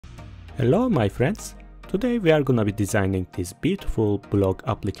Hello my friends! Today we are gonna be designing this beautiful blog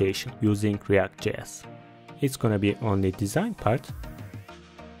application using React.js. It's gonna be only design part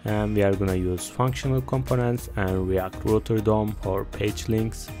and we are gonna use functional components and React router DOM for page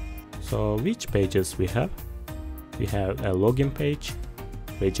links. So which pages we have? We have a login page,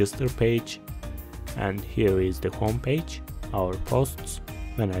 register page, and here is the home page, our posts.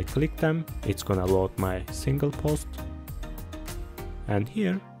 When I click them, it's gonna load my single post. And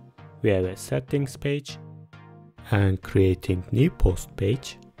here we have a settings page and creating new post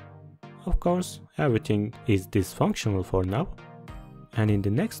page. Of course, everything is dysfunctional for now. And in the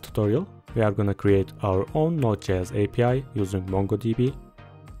next tutorial, we are gonna create our own Node.js API using MongoDB.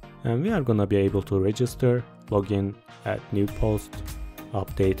 And we are gonna be able to register, login, add new posts,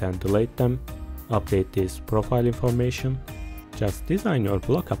 update and delete them, update this profile information. Just design your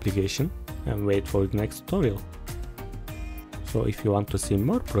blog application and wait for the next tutorial. So if you want to see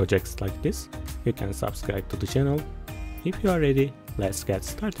more projects like this, you can subscribe to the channel. If you are ready, let's get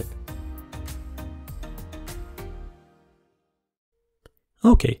started.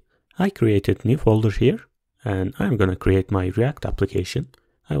 Okay, I created new folder here and I'm gonna create my React application.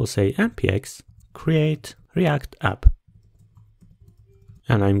 I will say npx create React app.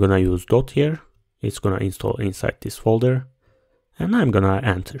 And I'm gonna use dot here. It's gonna install inside this folder and I'm gonna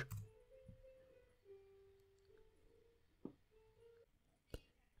enter.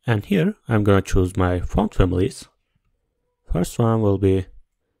 And here I'm gonna choose my font families. First one will be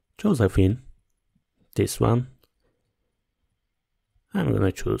Josephine. This one. I'm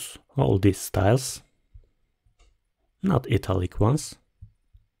gonna choose all these styles, not italic ones.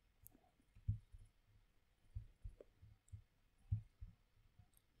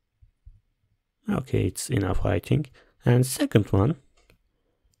 Okay, it's enough I think. And second one,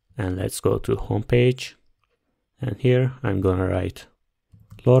 and let's go to home page. And here I'm gonna write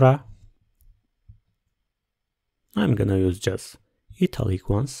Laura. I'm gonna use just italic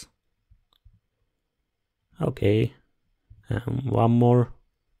ones. Okay, and one more.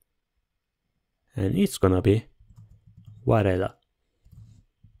 And it's gonna be Varela.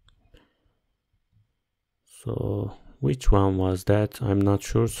 So which one was that? I'm not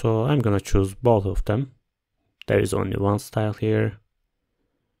sure, so I'm gonna choose both of them. There is only one style here.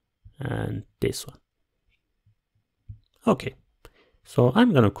 And this one. Okay. So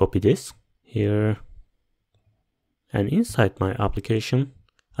I'm gonna copy this here, and inside my application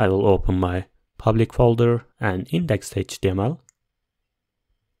I will open my public folder and index.html.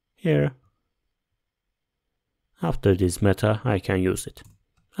 Here, after this meta I can use it.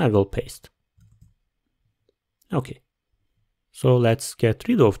 I will paste. Okay, so let's get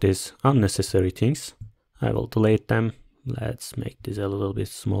rid of these unnecessary things. I will delete them. Let's make this a little bit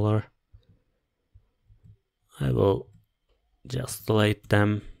smaller. I will just delete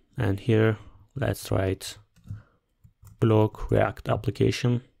them, and here let's write blog React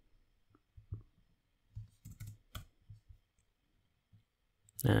application.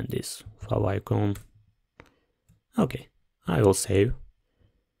 And this favicon. Okay, I will save.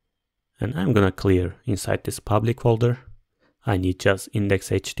 And I'm gonna clear inside this public folder. I need just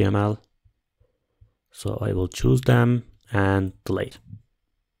index.html. So I will choose them and delete.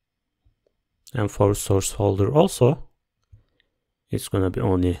 And for source folder also, it's gonna be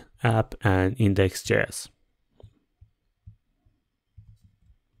only app and index.js.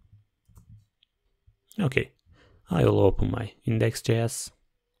 Okay, I will open my index.js.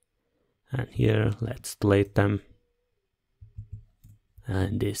 And here, let's delete them.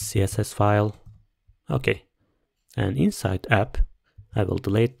 And this CSS file. Okay, and inside app, I will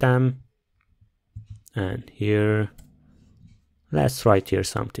delete them. And here, let's write here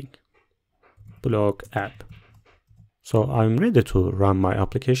something. Blog app. So I'm ready to run my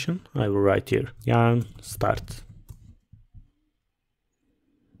application. I will write here yarn start.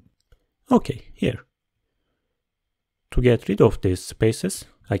 Okay, here. To get rid of these spaces,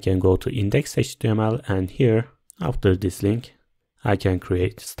 I can go to index.html, and here, after this link, I can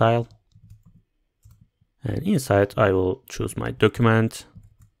create style. And inside I will choose my document.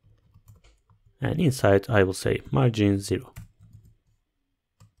 And inside I will say margin 0.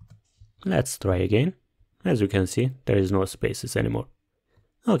 Let's try again. As you can see, there is no spaces anymore.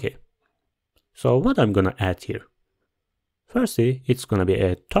 Okay, so what I'm gonna add here? Firstly, it's gonna be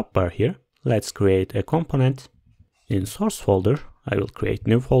a top bar here. Let's create a component. In source folder, I will create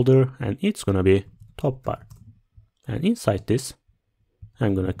new folder and it's gonna be top bar. And inside this,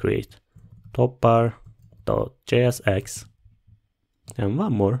 I'm gonna create top bar.jsx. And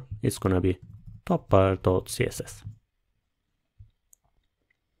one more, it's gonna be top bar.css.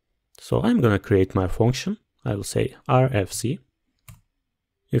 So I'm gonna create my function. I will say rfc.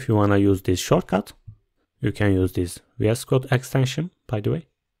 If you want to use this shortcut, you can use this VS Code extension, by the way.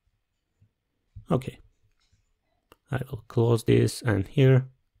 Okay. I will close this, and here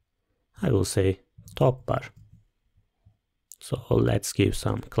I will say top bar. So let's give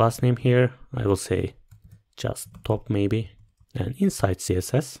some class name here. I will say just top maybe. And inside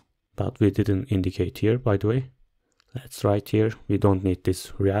CSS, but we didn't indicate here, by the way. Let's write here. We don't need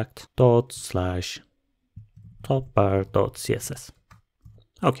this react./topbar.css.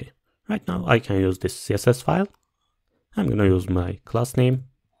 Okay, right now I can use this CSS file. I'm gonna use my class name.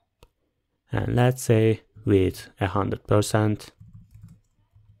 And let's say width 100%.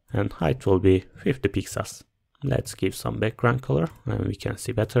 And height will be 50 pixels. Let's give some background color and we can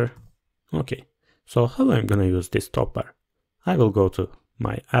see better. Okay, so how I'm gonna use this top bar? I will go to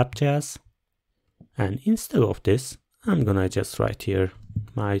my app.js, and instead of this, I'm gonna just write here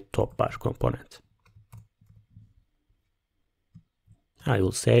my top bar component. I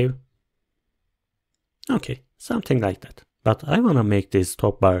will save. Okay, something like that. But I wanna make this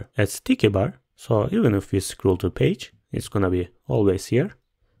top bar a sticky bar, so even if we scroll to page, it's gonna be always here.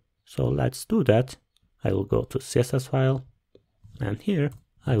 So let's do that. I will go to CSS file, and here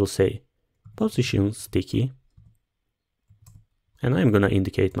I will say position sticky. And I'm gonna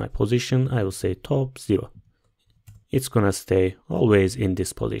indicate my position. I will say top 0. It's gonna stay always in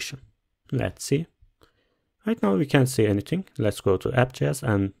this position. Let's see. Right now we can't see anything. Let's go to app.js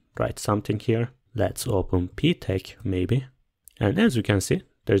and write something here. Let's open ptag maybe. And as you can see,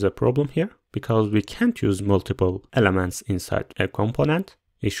 there's a problem here because we can't use multiple elements inside a component.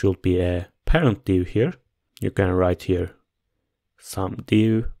 It should be a parent div here. You can write here some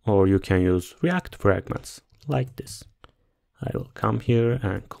div, or you can use React fragments like this. I will come here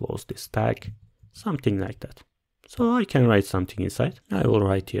and close this tag, something like that. So I can write something inside. I will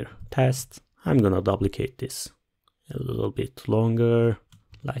write here test. I'm gonna duplicate this a little bit longer,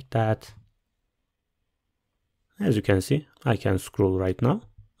 like that. As you can see, I can scroll right now.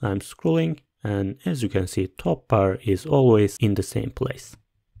 I'm scrolling, and as you can see, top bar is always in the same place.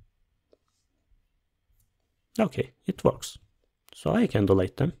 Okay, it works. So I can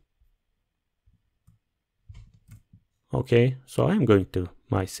delete them. Okay, so I'm going to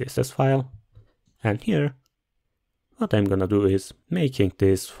my CSS file, and here what I'm gonna do is making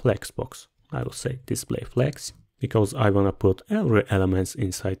this flexbox. I will say display flex, because I wanna put every element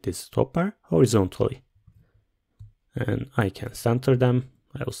inside this top bar horizontally. And I can center them.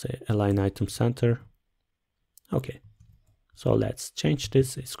 I will say align item center. Okay, so let's change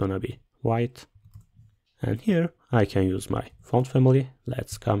this. It's gonna be white. And here I can use my font family.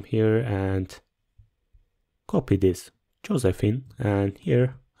 Let's come here and copy this Josephine, and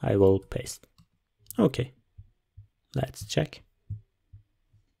here I will paste. Okay, let's check.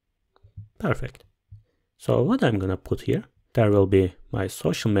 Perfect. So what I'm gonna put here, there will be my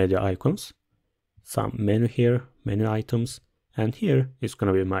social media icons, some menu here, menu items, and here is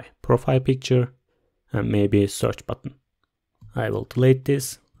gonna be my profile picture and maybe search button. I will delete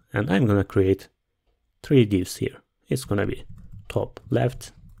this, and I'm gonna create 3 divs here. It's gonna be top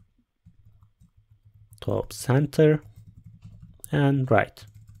left, top center, and right.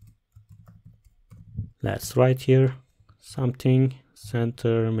 Let's write here something,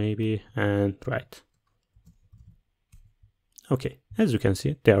 center maybe, and right. Okay, as you can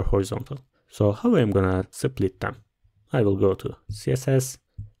see, they are horizontal. So how I'm gonna split them? I will go to CSS,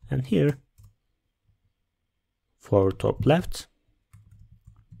 and here for top left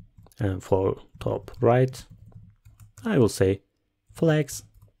and for top right, I will say flex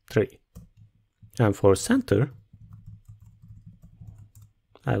 3. And for center,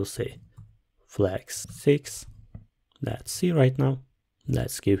 I will say flex 6. Let's see right now.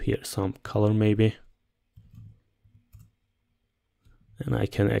 Let's give here some color maybe. And I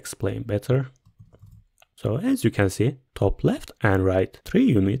can explain better. So as you can see, top left and right 3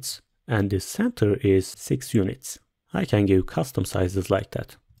 units, and the center is 6 units. I can give custom sizes like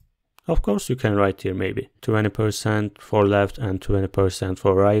that. Of course, you can write here maybe 20% for left and 20%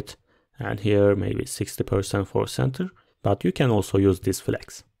 for right, and here maybe 60% for center, but you can also use this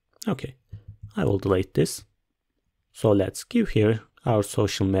flex. Okay, I will delete this. So let's give here our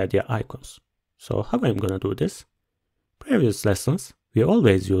social media icons. So how I'm gonna do this? Previous lessons, we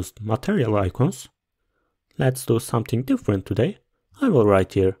always used material icons. Let's do something different today. I will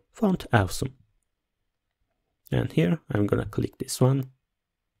write here font awesome. And here I'm gonna click this one.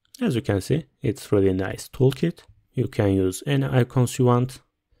 As you can see, it's really nice toolkit. You can use any icons you want.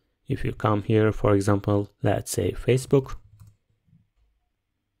 If you come here, for example, let's say Facebook.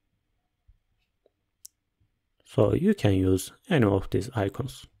 So you can use any of these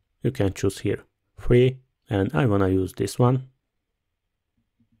icons. You can choose here free, and I wanna use this one.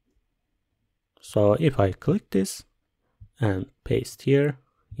 So if I click this and paste here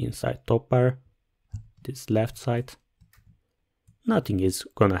inside top bar, this left side, nothing is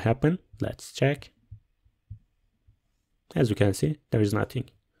gonna happen. Let's check. As you can see, there is nothing.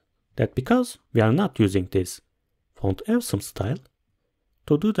 That's because we are not using this font awesome style.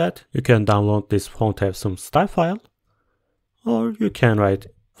 To do that, you can download this font awesome style file, or you can write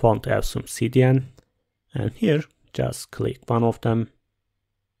font awesome CDN, and here just click one of them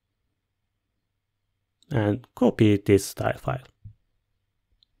and copy this style file.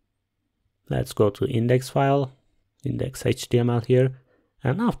 Let's go to index file, index.html here,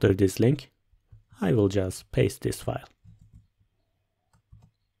 and after this link, I will just paste this file.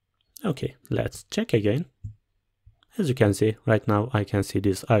 Okay, let's check again. As you can see, right now I can see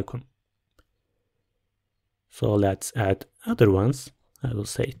this icon. So let's add other ones. I will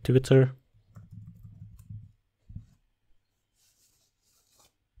say Twitter.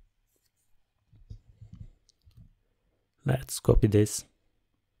 Let's copy this.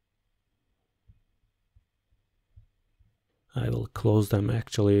 I will close them.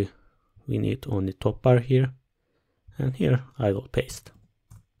 Actually, we need only top bar here. And here I will paste.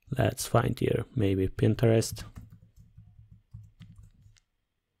 Let's find here maybe Pinterest.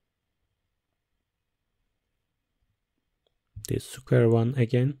 This square one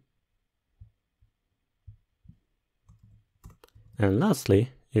again. And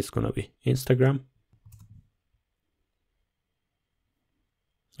lastly, it's gonna be Instagram.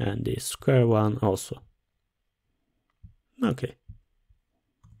 And this square one also. Okay.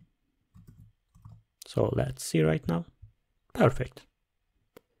 So let's see right now. Perfect.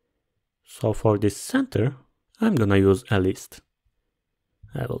 So for this center, I'm gonna use a list.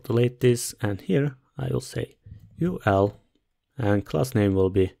 I will delete this, and here I will say UL, and class name will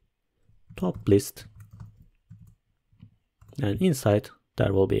be top list. And inside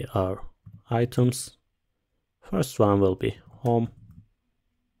there will be our items. First one will be home.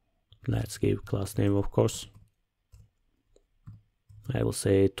 Let's give class name, of course. I will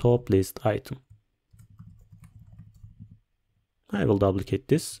say top list item. I will duplicate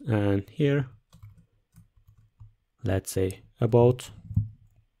this, and here let's say about,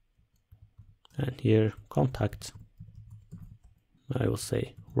 and here contact. I will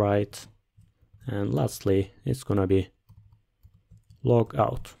say right, and lastly it's gonna be log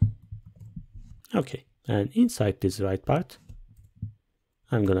out. Okay, and inside this right part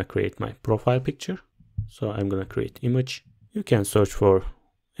I'm gonna create my profile picture. So I'm gonna create image. You can search for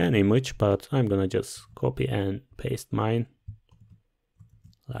an image, but I'm gonna just copy and paste mine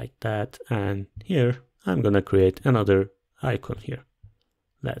like that. And here I'm gonna create another icon here.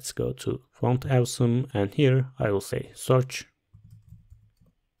 Let's go to font awesome, and here I will say search.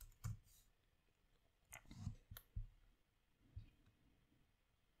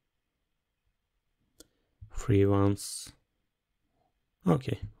 Free ones.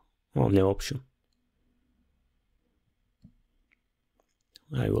 Okay, only option.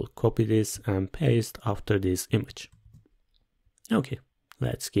 I will copy this and paste after this image. Okay,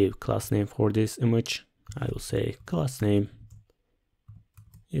 let's give class name for this image. I will say class name.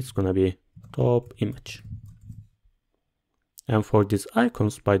 It's gonna be top image. And for these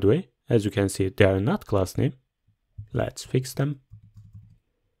icons, by the way, as you can see, they are not class name. Let's fix them.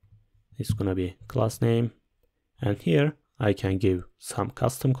 It's gonna be class name. And here I can give some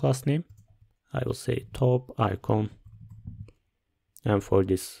custom class name. I will say top icon. And for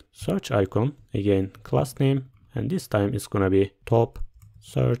this search icon, again class name, and this time it's gonna be top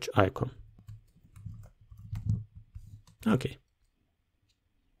search icon. Okay.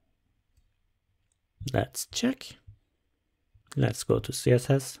 Let's check. Let's go to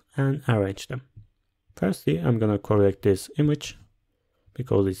CSS and arrange them. Firstly, I'm gonna correct this image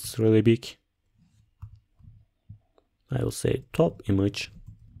because it's really big. I will say top image.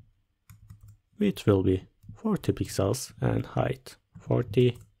 Width will be 40 pixels and height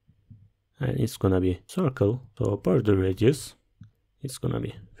 40, and it's gonna be circle, so border radius it's gonna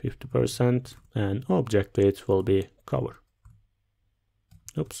be 50%, and object weight will be cover.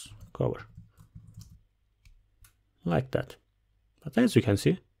 Oops, cover. Like that. But as you can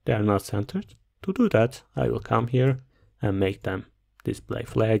see, they are not centered. To do that, I will come here and make them display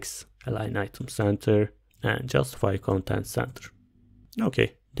flags, align item center, and justify content center.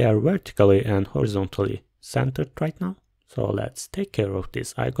 Okay, they are vertically and horizontally centered right now. So let's take care of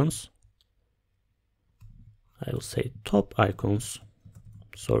these icons. I will say top icons,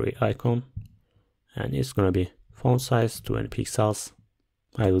 icon, and it's gonna be font size 20 pixels.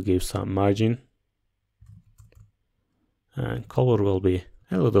 I will give some margin, and color will be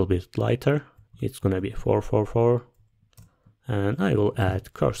a little bit lighter. It's gonna be 444, and I will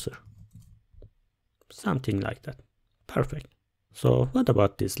add cursor. Something like that. Perfect. So what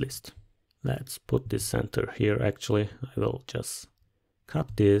about this list? Let's put this center here. Actually, I will just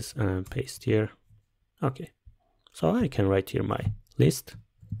cut this and paste here. Okay. So I can write here my list,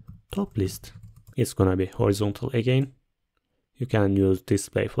 top list. It's gonna be horizontal again. You can use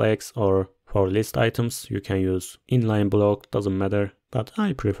display flex, or for list items you can use inline block, doesn't matter, but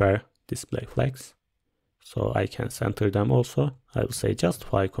I prefer display flex. So I can center them also. I will say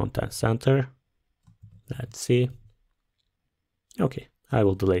justify content center. Let's see. Okay, I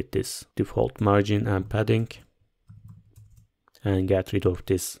will delete this default margin and padding and get rid of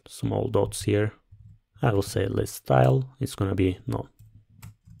these small dots here. I will say list style, it's gonna be none.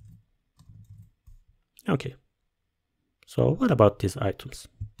 Okay, so what about these items?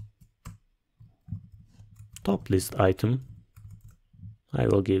 Top list item, I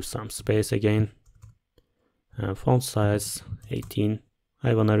will give some space again. Font size 18.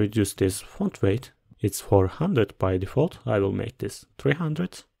 I wanna reduce this font weight. It's 400 by default. I will make this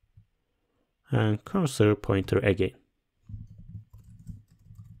 300. And cursor pointer again.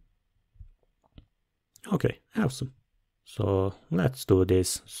 Okay, awesome. So let's do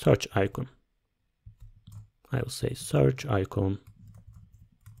this search icon. I will say search icon.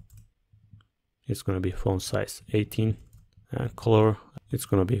 It's gonna be font size 18. And color, it's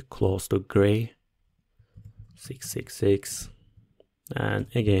gonna be close to gray. 666. And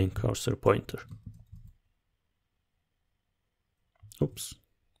again, cursor pointer. Oops.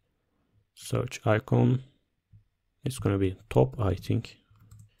 Search icon. It's gonna be top, I think,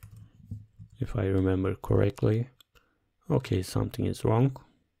 if I remember correctly. Okay, something is wrong.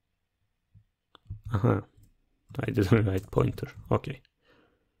 I didn't write pointer. Okay.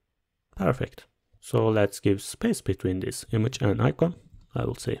 Perfect. So let's give space between this image and icon. I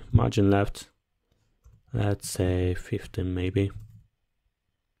will say margin left. Let's say 15 maybe.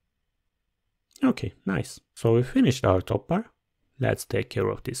 Okay, nice. So we finished our top bar. Let's take care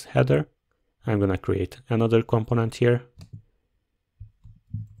of this header. I'm gonna create another component here.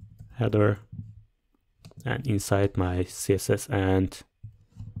 Header. And inside my CSS and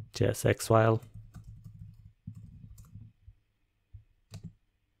JSX file.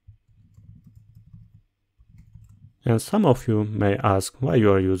 And some of you may ask why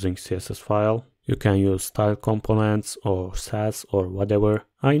you are using CSS file. You can use style components or Sass or whatever.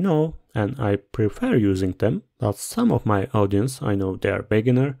 I know, and I prefer using them, but some of my audience, I know they are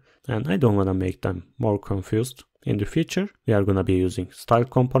beginner and I don't want to make them more confused. In the future, we are going to be using style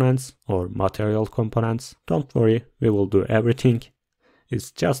components or material components. Don't worry, we will do everything.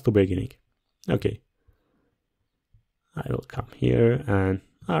 It's just the beginning. Okay. I will come here and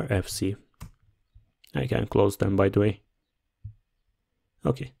RFC. I can close them, by the way.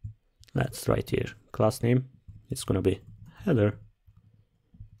 Okay. Let's write here class name. It's gonna be header.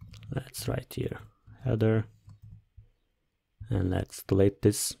 Let's write here header. And let's delete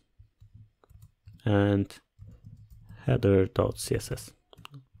this. And header.css.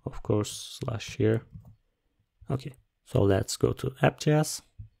 Of course, slash here. Okay. So let's go to app.js.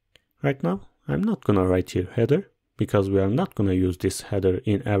 Right now, I'm not gonna write here header because we are not gonna use this header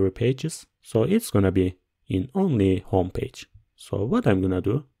in every pages. So it's gonna be in only home page. So what I'm gonna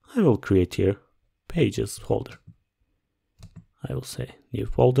do, I will create here pages folder. I will say new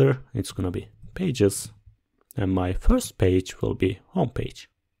folder, it's gonna be pages, and my first page will be home page.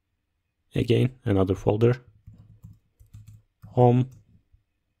 Again, another folder, home,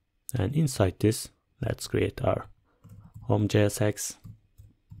 and inside this, let's create our home JSX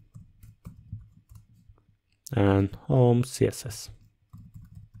and home CSS.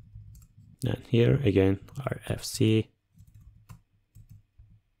 And here again, our FC.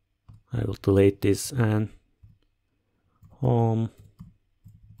 I will delete this and home.css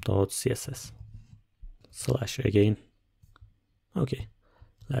slash again. Okay,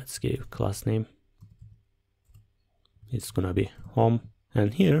 let's give class name. It's gonna be home,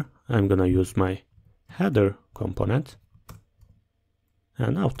 and here I'm gonna use my header component,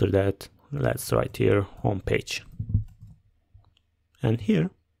 and after that let's write here home page, and here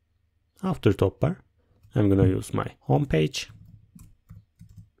after top bar I'm gonna use my home page.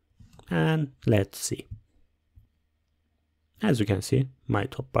 And let's see. As you can see, my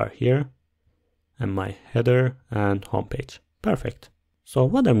top bar here and my header and homepage. Perfect. So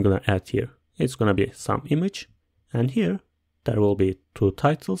what I'm gonna add here, it's gonna be some image, and here there will be two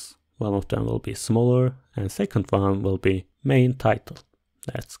titles. One of them will be smaller and second one will be main title.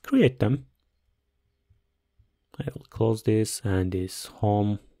 Let's create them. I will close this and this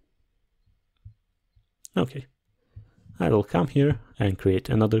home. Okay. I will come here and create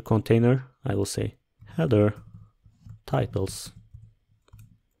another container. I will say header titles,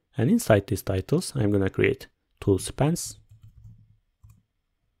 And inside these titles, I'm gonna create two spans.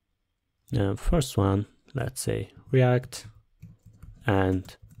 And first one, let's say React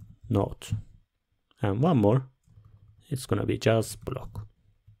and Node. And one more, it's gonna be just block.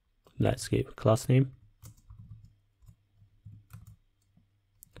 Let's give class name,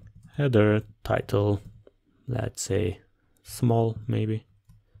 header, title, let's say small maybe.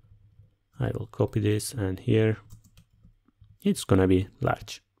 I will copy this, and here it's gonna be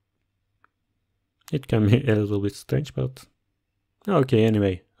large. It can be a little bit strange, but okay,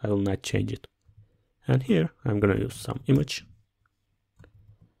 anyway, I will not change it. And here I'm gonna use some image,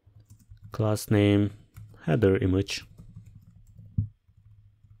 class name, header image,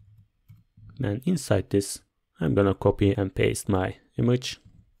 and inside this I'm gonna copy and paste my image.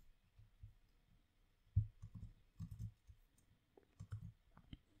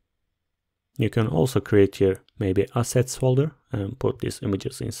 You can also create here maybe assets folder and put these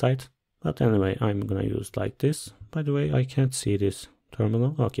images inside. But anyway, I'm gonna use like this. By the way, I can't see this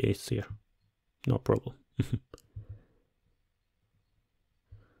terminal. Okay, it's here. No problem.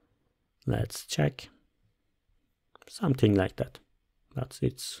 Let's check. Something like that. But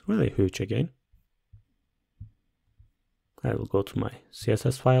it's really huge again. I will go to my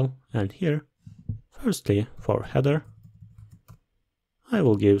CSS file, and here, firstly for header, I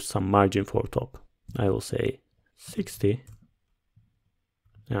will give some margin for top. I will say 60.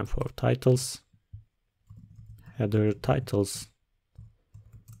 And for titles, header titles,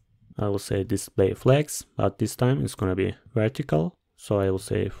 I will say display flex, but this time it's gonna be vertical. So I will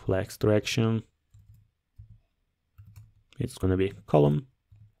say flex direction. It's gonna be column.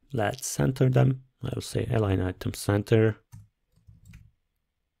 Let's center them. I will say align item center.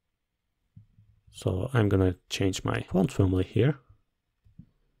 So I'm gonna change my font family here.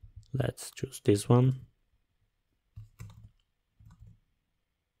 Let's choose this one.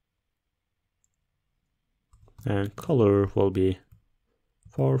 And color will be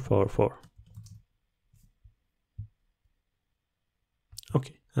 444.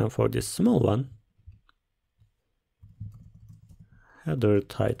 Okay, and for this small one, header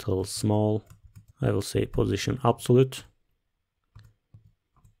title small, I will say position absolute,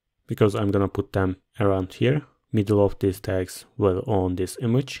 because I'm gonna put them around here. Middle of these tags will own this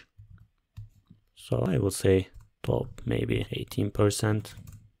image. So I will say top maybe 18%.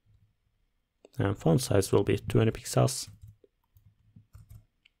 And font size will be 20 pixels.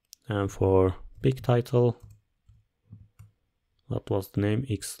 And for big title, what was the name?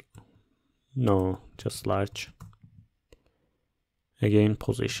 No, just large. Again,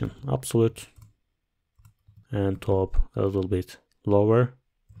 position absolute. And top a little bit lower,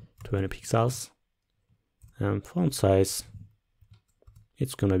 20 pixels. And font size,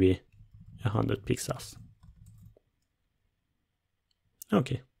 it's gonna be 100 pixels.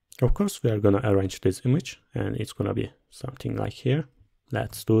 Okay, of course we are gonna arrange this image, and it's gonna be something like here.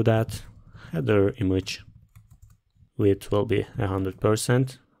 Let's do that. Header image width will be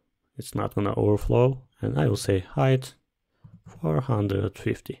 100%. It's not gonna overflow, and I will say height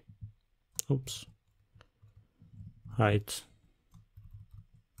 450. Oops. Height.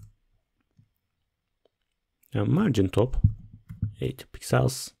 And margin top 80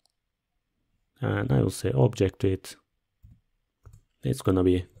 pixels. And I will say object width, it's gonna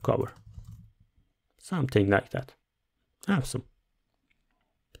be cover. Something like that. Awesome.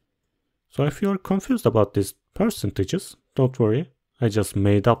 So if you're confused about these percentages, don't worry. I just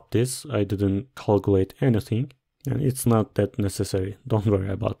made up this. I didn't calculate anything. And it's not that necessary. Don't worry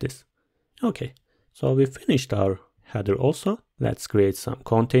about this. Okay, so we finished our header also. Let's create some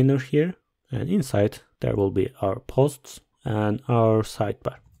container here. And inside there will be our posts and our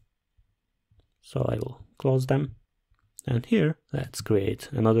sidebar. So I will close them. And here, let's create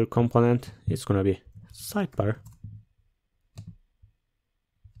another component. It's gonna be sidebar.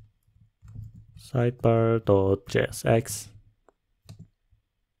 Sidebar.jsx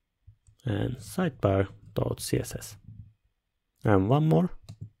and sidebar.css. And one more,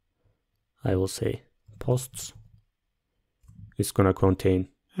 I will say posts. It's gonna contain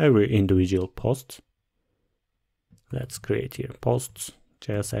every individual post. Let's create here posts,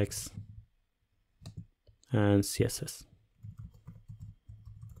 JSX, and CSS.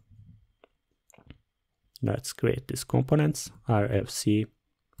 Let's create these components, RFC.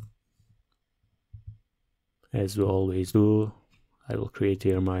 As we always do, I will create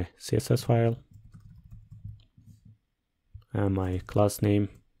here my CSS file and my class name.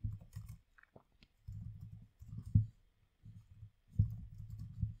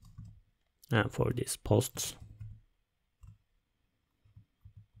 And for these posts,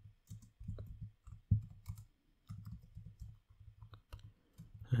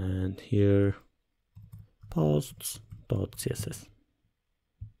 and here posts.css.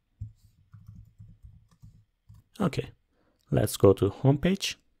 Okay, let's go to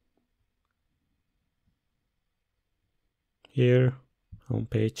homepage. Here,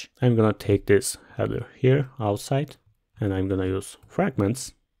 homepage. I'm gonna take this header here outside, and I'm gonna use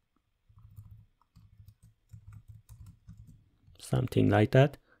fragments, something like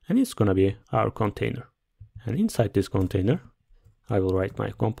that, and it's gonna be our container. And inside this container, I will write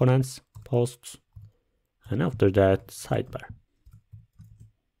my components, posts, and after that, sidebar.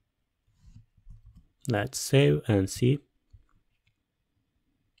 Let's save and see.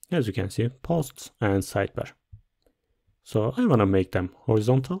 As you can see, posts and sidebar. So I want to make them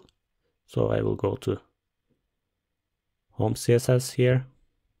horizontal. So I will go to home CSS here.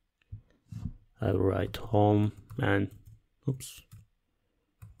 I will write home and oops.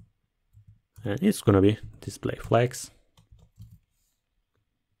 And it's gonna be display flags.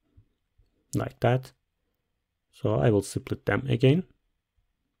 Like that. So I will split them again.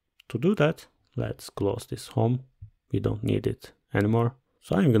 To do that, let's close this home. We don't need it anymore.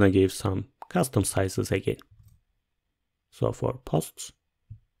 So I'm gonna give some custom sizes again. So for posts,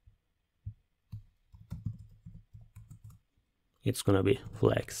 it's gonna be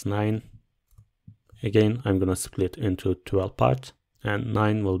flags 9. Again, I'm gonna split into 12 parts, and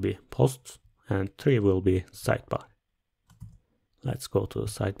 9 will be posts and 3 will be sidebar. Let's go to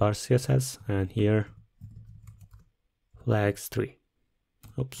sidebar CSS, and here flags 3.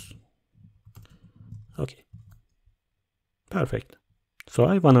 Oops. Okay. Perfect. So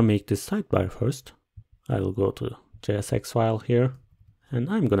I wanna make this sidebar first. I will go to JSX file here, and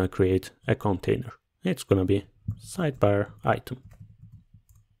I'm gonna create a container. It's gonna be sidebar item.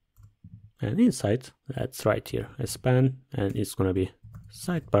 And inside, let's write here a span, and it's gonna be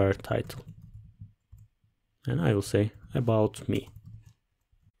sidebar title. And I will say about me.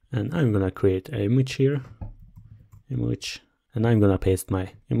 And I'm gonna create an image here, and I'm gonna paste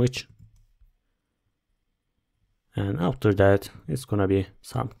my image. And after that, it's gonna be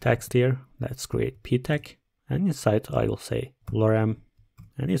some text here. Let's create p tag. And inside I will say lorem,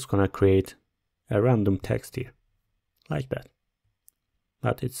 and it's gonna create a random text here, like that.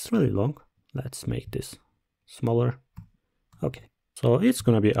 But it's really long. Let's make this smaller. Okay, so it's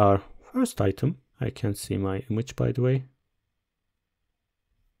gonna be our first item. I can see my image, by the way.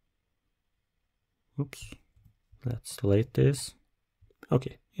 Oops, let's delete this.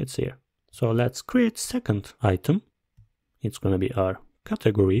 Okay, it's here. So let's create second item. It's gonna be our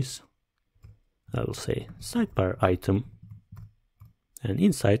categories. I will say sidebar item, and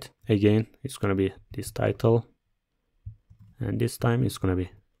inside again it's gonna be this title, and this time it's gonna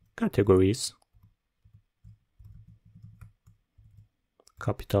be categories,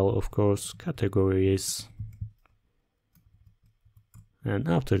 capital of course, categories, and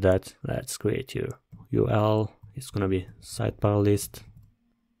after that let's create your UL. It's gonna be sidebar list,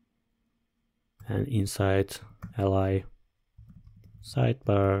 and inside li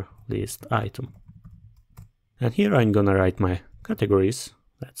sidebar list item. And here I'm gonna write my categories.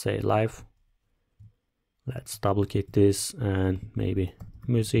 Let's say live. Let's duplicate this, and maybe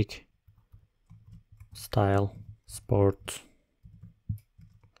music, style, sport,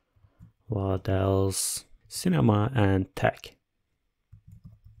 what else, cinema, and tech.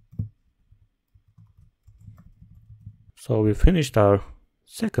 So we finished our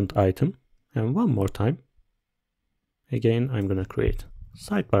second item, and one more time. Again, I'm gonna create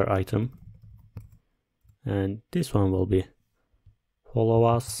sidebar item, and this one will be follow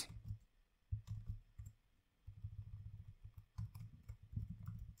us.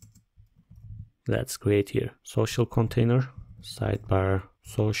 Let's create here social container, sidebar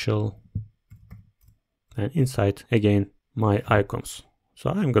social, and inside again my icons. So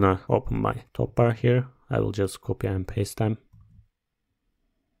I'm gonna open my top bar here. I will just copy and paste them.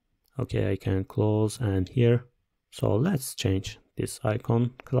 Okay, I can close, and here. So let's change this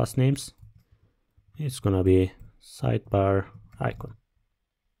icon class names. It's gonna be sidebar icon.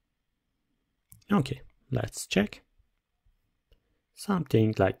 Okay, let's check.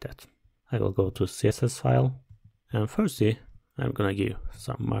 Something like that. I will go to CSS file, and firstly I'm gonna give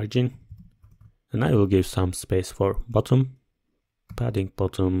some margin, and I will give some space for bottom, padding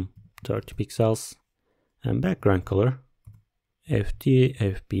bottom 30 pixels, and background color FD,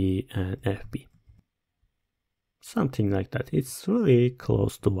 FB, and FB. Something like that. It's really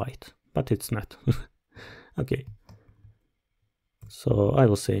close to white, but it's not. Okay. So I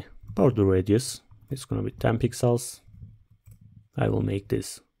will say border radius. It's gonna be 10 pixels. I will make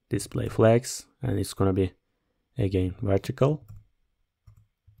this display flags, and it's gonna be again vertical,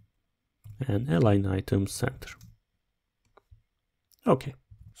 and align item center. Okay,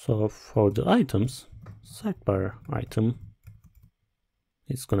 So for the items, sidebar item,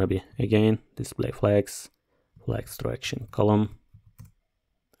 it's gonna be again display flex, flex direction column,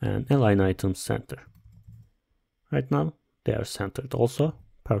 and align items center. Right now they are centered also,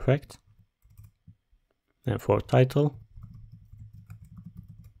 perfect. And for title,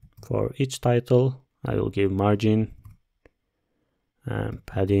 for each title I will give margin and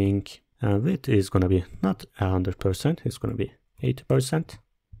padding, and width is gonna be not 100%, it's gonna be 80%.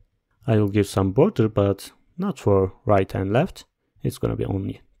 I will give some border, but not for right and left, it's gonna be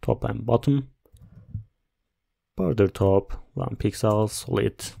only top and bottom. Border top 1 pixel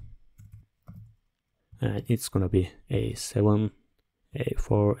solid, and it's gonna be A7,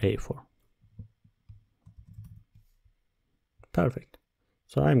 A4, A4. Perfect.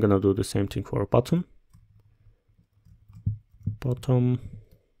 So I'm gonna do the same thing for bottom. Bottom.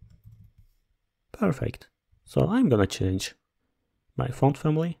 Perfect. So I'm gonna change my font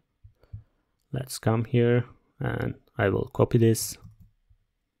family. Let's come here and I will copy this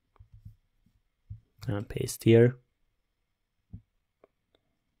and paste here.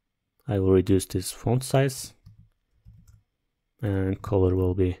 I will reduce this font size and color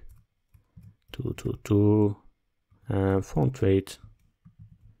will be 222 and font weight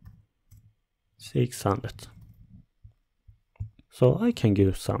 600. So I can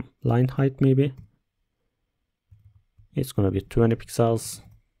give some line height maybe. It's gonna be 20 pixels.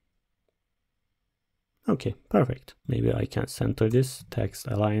 Okay, perfect. Maybe I can center this, text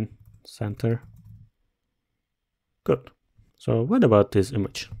align, center. Good. So what about this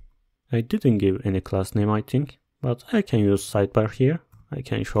image? I didn't give any class name I think, but I can use sidebar here. I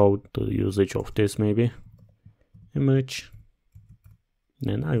can show the usage of this maybe. Image.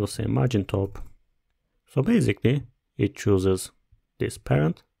 And I will say margin top. So basically it chooses this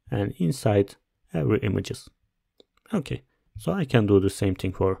parent and inside every images. Okay, so I can do the same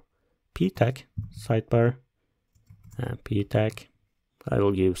thing for p tag, sidebar, and p tag. I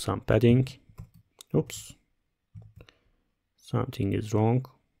will give some padding. Oops, something is wrong.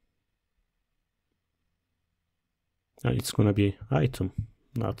 It's gonna be item,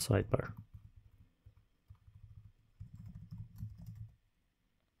 not sidebar.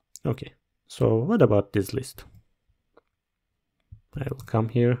 Okay, so what about this list? I will come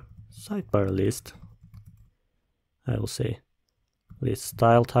here, sidebar list. I will say list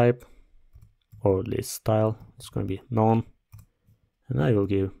style type or list style. It's going to be none, and I will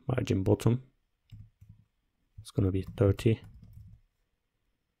give margin bottom. It's going to be 30.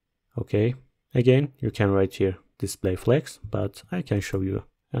 Okay, again you can write here display flex, but I can show you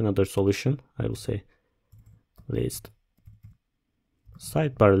another solution. I will say list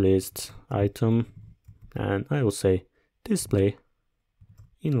sidebar list item, and I will say display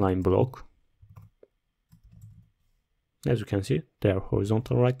inline block. As you can see, they are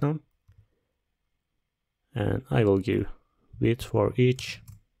horizontal right now. And I will give width for each.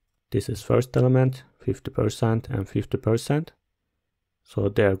 This is first element, 50% and 50%. So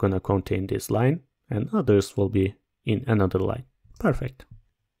they are gonna contain this line, and others will be in another line. Perfect.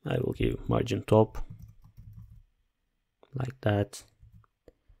 I will give margin top like that.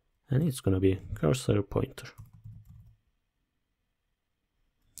 And it's gonna be cursor pointer.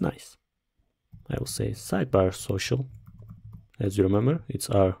 Nice. I will say sidebar social. As you remember, it's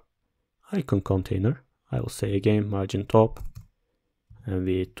our icon container. I will say again margin top and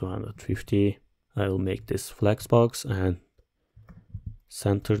width 250. I will make this flexbox and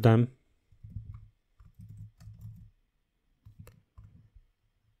center them.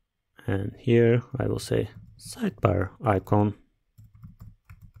 And here I will say sidebar icon,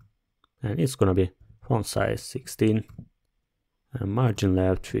 and it's gonna be font size 16 and margin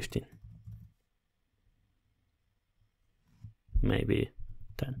left 15. Maybe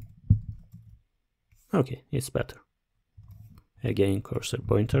 10. Okay, it's better. Again, cursor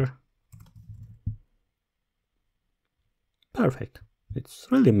pointer. Perfect. It's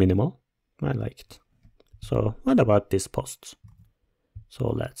really minimal. I like it. So what about these posts? So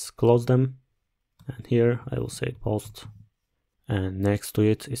let's close them. And here I will say post. And next to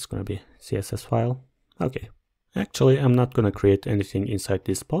it is going to be CSS file. Okay. Actually, I'm not going to create anything inside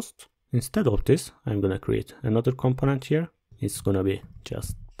this post. Instead of this, I'm going to create another component here. It's gonna be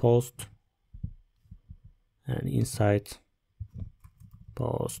just post, and inside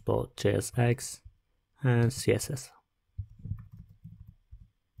post.jsx and CSS.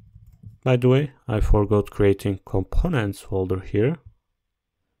 By the way, I forgot creating components folder here.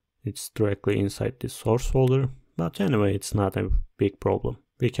 It's directly inside the source folder, but anyway, it's not a big problem.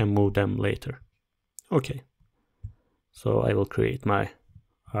 We can move them later. Okay, so I will create my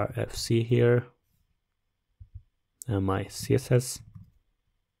RFC here and my CSS.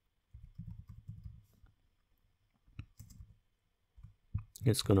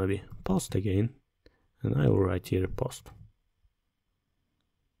 It's gonna be post again, and I will write here post.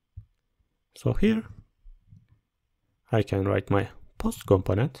 So here I can write my post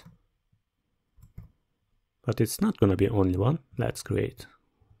component, but it's not gonna be only one. Let's create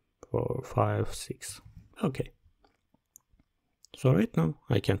 4, 5, 6. Okay. So right now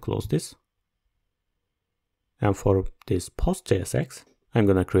I can close this. And for this post.jsx, I'm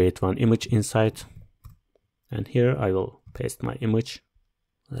gonna create one image inside. And here I will paste my image.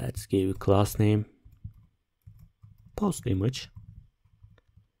 Let's give class name post image.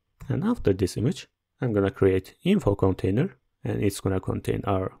 And after this image, I'm gonna create info container, and it's gonna contain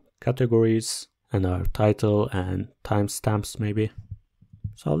our categories and our title and timestamps maybe.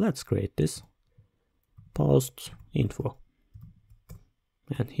 So let's create this post info.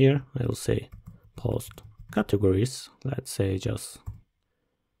 And here I will say post categories. Let's say just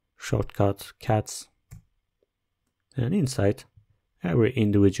shortcut cats. And inside every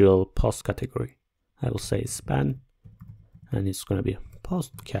individual post category, I will say span, and it's gonna be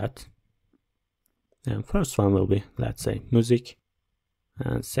post cat. And first one will be, let's say, music,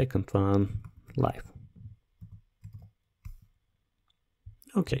 and second one live.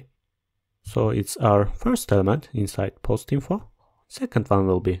 Okay, so it's our first element inside post info. Second one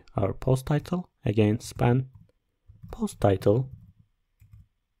will be our post title, again span post title,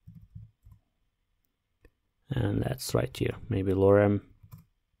 and let's write here maybe lorem,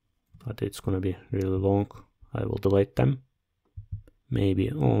 but it's gonna be really long. I will delete them,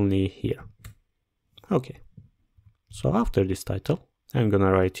 maybe only here. Okay, so after this title I'm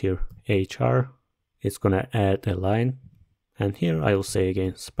gonna write here HR. It's gonna add a line, and here I will say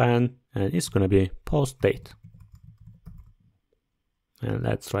again span, and it's gonna be post date. And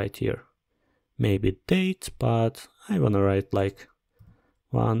let's write here maybe date, but I wanna write like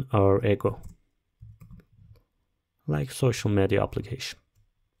 1 hour ago, like social media application.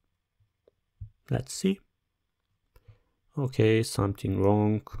 Let's see. Okay, something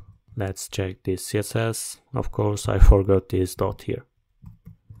wrong. Let's check this CSS. Of course, I forgot this dot here.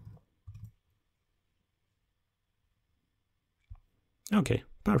 Okay,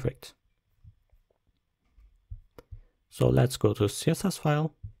 perfect. So let's go to CSS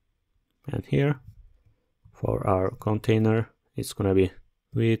file, and here for our container it's gonna be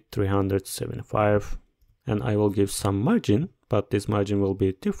width 375, and I will give some margin, but this margin will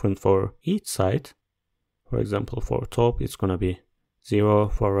be different for each side. For example, for top it's gonna be 0,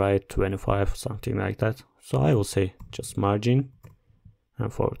 for right 25, something like that. So I will say just margin,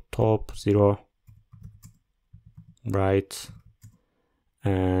 and for top 0, right,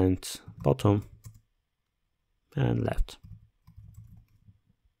 and bottom and left.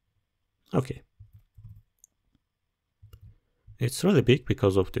 Okay, it's really big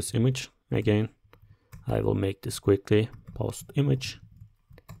because of this image. Again, I will make this quickly. Post image,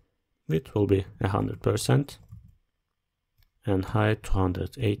 width will be 100% and height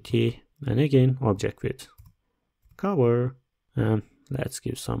 280, and again object width cover, and let's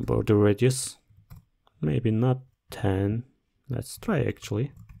give some border radius, maybe not 10. Let's try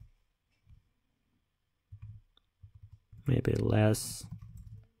actually, maybe less.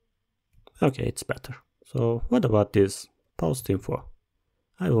 Okay, it's better. So what about this post info?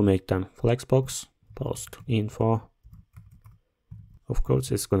 I will make them flexbox post info. Of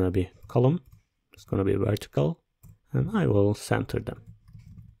course it's gonna be column, it's gonna be vertical, and I will center them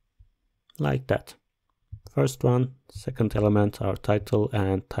like that. First one, second element, our title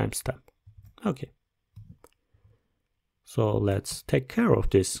and timestamp. Okay, so let's take care of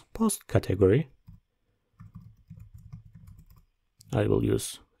this post category. I will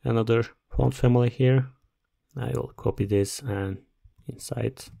use another font family here. I will copy this and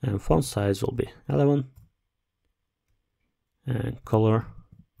inside, and font size will be 11, and color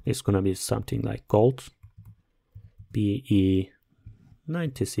is gonna be something like gold, BE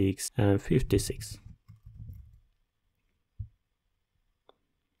 96 and 56.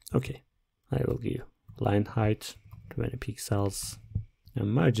 Okay, I will give line height 20 pixels,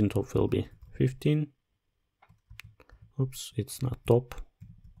 and margin top will be 15. Oops, it's not top.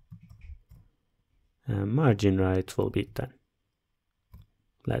 And margin right will be 10.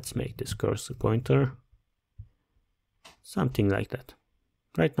 Let's make this cursor pointer something like that.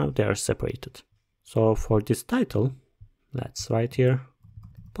 Right now they are separated. So for this title, let's write here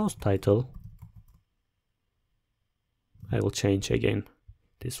post title. I will change again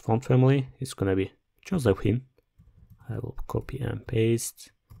this font family. It's gonna be Josephine. I will copy and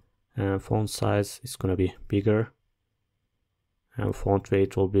paste, and font size is gonna be bigger, and font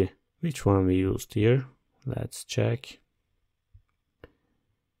weight will be which one we used here. Let's check.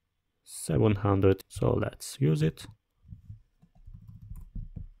 700. So let's use it.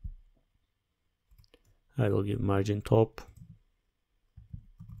 I will give margin top,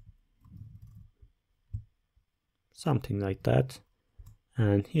 something like that,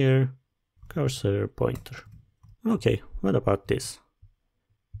 and here cursor pointer. Okay, what about this?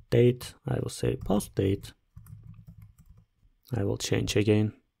 Date, I will say post date. I will change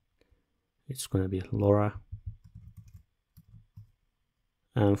again. It's gonna be Laura.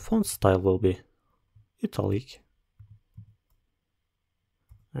 And font style will be italic.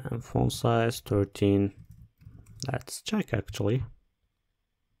 And font size 13. Let's check actually.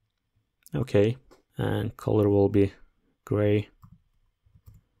 Okay, and color will be gray.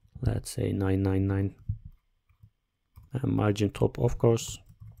 Let's say 999. And margin top, of course,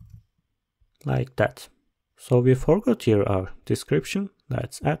 like that. So we forgot here our description.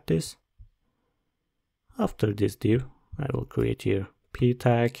 Let's add this. After this div, I will create here p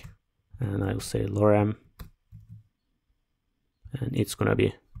tag, and I will say lorem, and it's gonna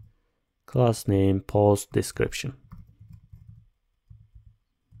be class name post description.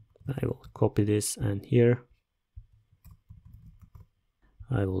 I will copy this, and here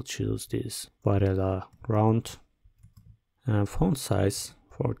I will choose this Varela round, and font size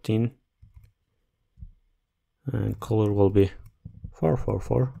 14, and color will be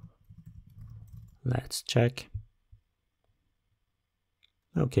 444. Let's check.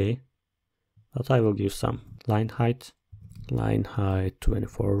 Okay, but I will give some line height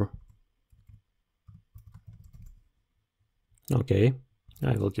 24. Okay,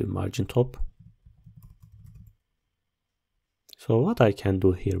 I will give margin top. So what I can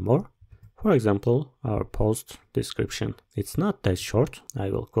do here more, for example, our post description, it's not that short. I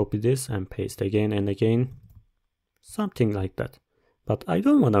will copy this and paste again and again, something like that. But I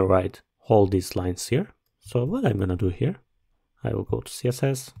don't want to write all these lines here. So what I'm gonna do here, I will go to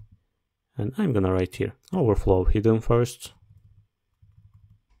CSS, and I'm gonna write here overflow hidden first.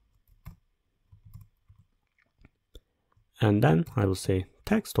 And then I will say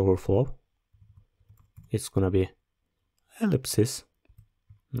text overflow. It's gonna be ellipsis.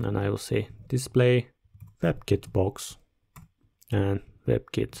 And I will say display WebKit box, and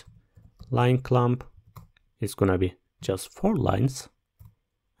WebKit line clump is gonna be just 4 lines,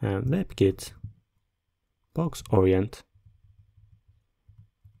 and WebKit box orient,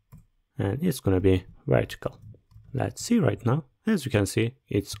 and it's gonna be vertical. Let's see right now. As you can see,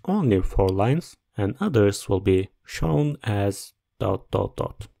 it's only 4 lines, and others will be shown as ...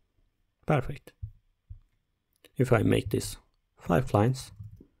 Perfect. If I make this 5 lines,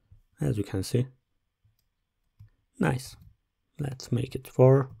 as you can see, nice. Let's make it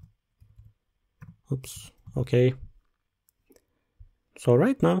 4. Oops, okay. So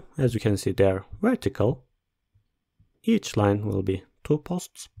right now, as you can see, they're vertical. Each line will be 2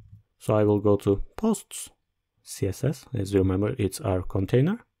 posts. So I will go to posts, CSS. As you remember, it's our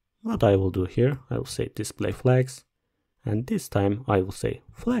container. What I will do here, I will say display flags, and this time I will say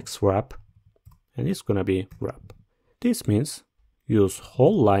flex wrap, and it's gonna be wrap. This means use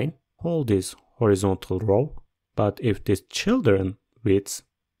whole line, hold this horizontal row, but if this children width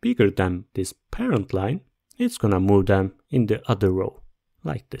bigger than this parent line, it's gonna move them in the other row,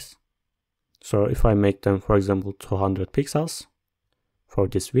 like this. So if I make them, for example, 200 pixels for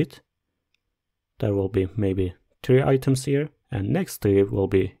this width, there will be maybe 3 items here, and next 3 will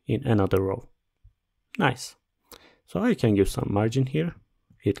be in another row. Nice. So I can give some margin here.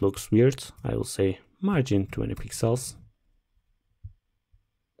 It looks weird. I will say margin 20 pixels.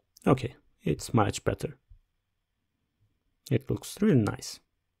 Okay, it's much better. It looks really nice.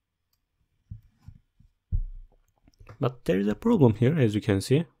 But there is a problem here, as you can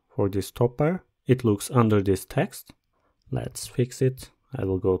see, for this top bar. It looks under this text. Let's fix it. I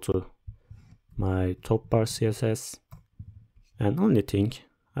will go to my top bar CSS, and only thing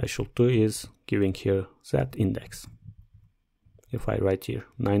I should do is giving here Z index. If I write here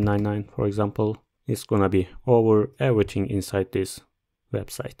 999, for example, it's gonna be over everything inside this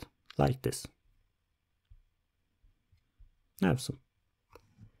website, like this. Awesome.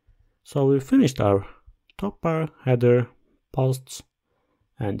 So we finished our top bar, header, posts,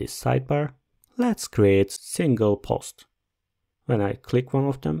 and this sidebar. Let's create single post. When I click one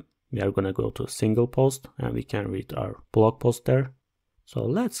of them, we are gonna go to single post, and we can read our blog post there. So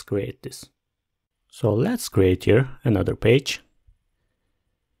let's create this. So let's create here another page.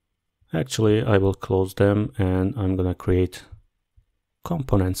 Actually, I will close them, and I'm gonna create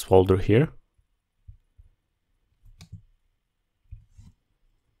components folder here.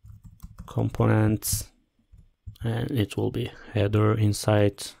 Components, and it will be header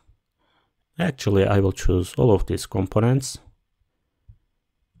inside. Actually, I will choose all of these components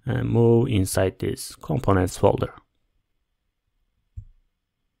and move inside this components folder.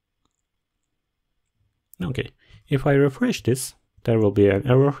 Okay, if I refresh this, there will be an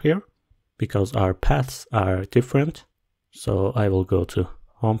error here because our paths are different. So I will go to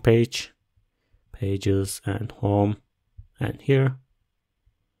home page, pages and home, and here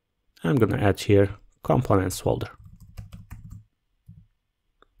I'm gonna add here components folder.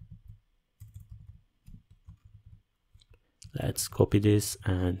 Let's copy this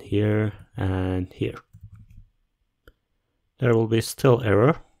and here and here. There will be still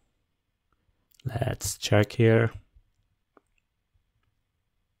error. Let's check here.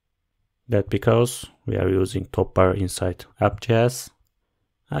 That because we are using top bar inside app.js,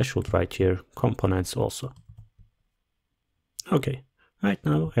 I should write here components also. Okay, right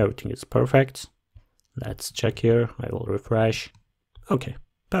now everything is perfect. Let's check here. I will refresh. Okay,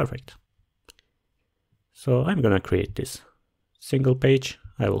 perfect. So I'm gonna create this single page.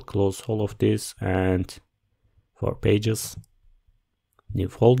 I will close all of this and for pages, new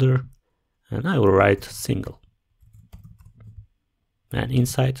folder, and I will write single. And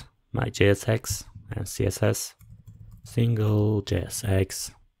inside my JSX and CSS, single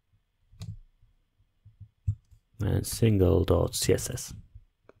JSX and single.css.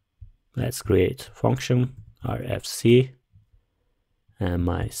 Let's create function rfc and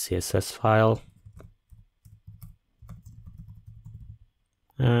my CSS file.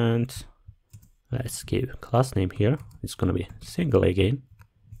 And let's give class name here. It's gonna be single again.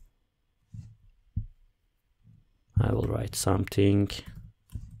 I will write something.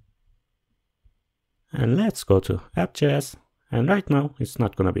 And let's go to app.js. And right now it's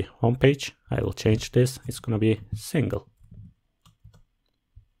not gonna be homepage. I will change this. It's gonna be single.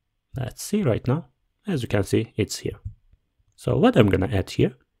 Let's see right now. As you can see, it's here. So what I'm gonna add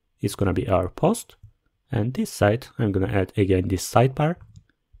here is gonna be our post. And this side, I'm gonna add again this sidebar.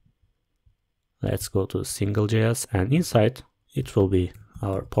 Let's go to single.js and inside it will be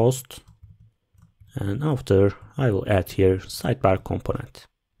our post. And after I will add here sidebar component.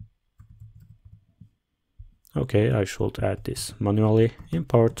 Okay, I should add this manually.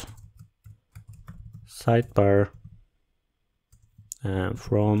 Import sidebar and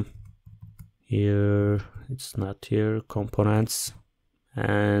from here, it's not here, components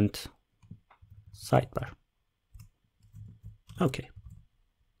and sidebar. Okay,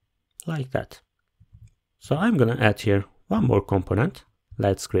 like that. So I'm gonna add here one more component.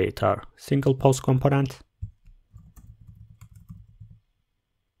 Let's create our single post component.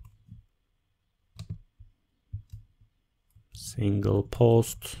 Single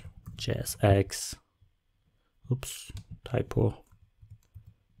post JSX, oops, typo,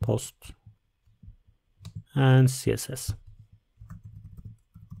 post and CSS.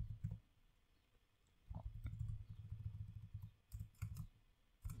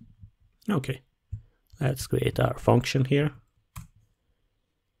 Okay, let's create our function here.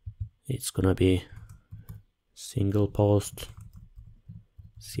 It's gonna be single post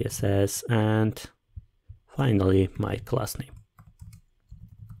CSS and finally my class name.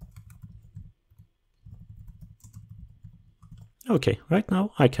 Okay, right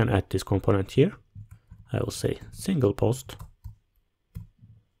now I can add this component here. I will say single post.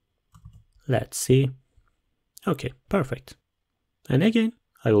 Let's see. Okay, perfect. And again,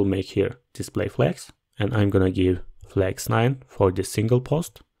 I will make here display flex and I'm gonna give flex 9 for this single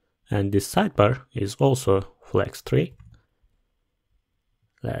post. And this sidebar is also flex 3.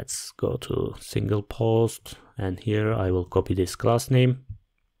 Let's go to single post and here I will copy this class name.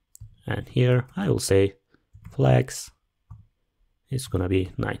 And here I will say flex. It's gonna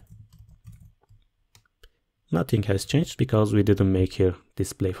be 9. Nothing has changed because we didn't make here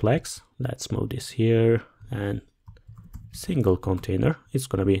display flex. Let's move this here and single container. It's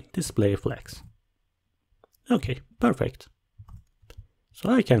gonna be display flex. Okay, perfect. So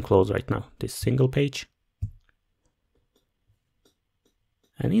I can close right now this single page.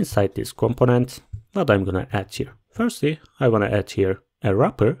 And inside this component, what I'm gonna add here. Firstly, I wanna add here a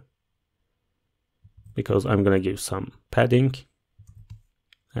wrapper because I'm gonna give some padding.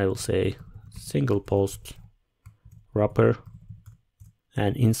 I will say single post wrapper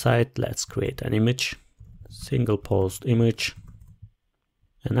and inside let's create an image, single post image,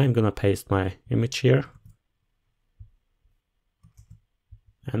 and I'm gonna paste my image here.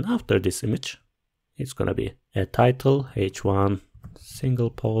 And after this image, it's gonna be a title, h1, single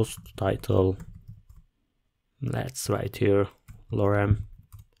post title. Let's write here lorem.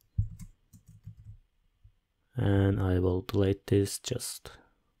 And I will delete this just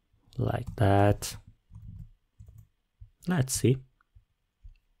like that. Let's see.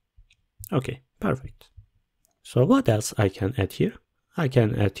 Okay, perfect. So what else I can add here? I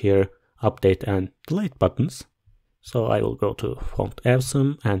can add here update and delete buttons. So I will go to font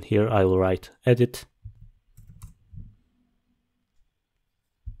awesome and here I will write edit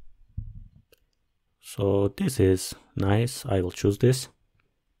So this is nice. I will choose this.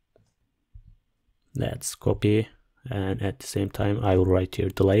 Let's copy, and at the same time I will write here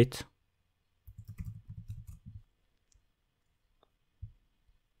delete.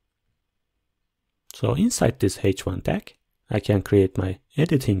 So inside this h1 tag, I can create my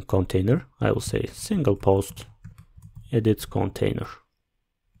editing container. I will say single post edit container.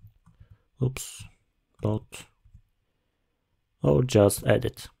 Oops, dot, or just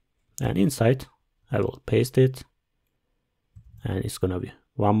edit. And inside I will paste it, and it's gonna be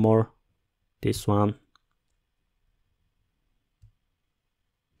one more, this one.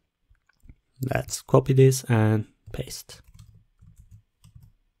 Let's copy this and paste.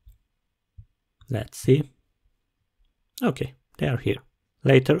 Let's see. Okay, they are here.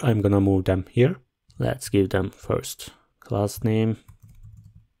 Later I'm gonna move them here. Let's give them first class name,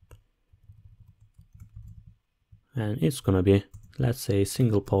 and it's gonna be, let's say,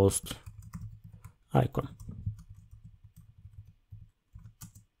 single post icon.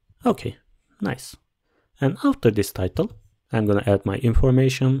 Okay, nice. And after this title, I'm gonna add my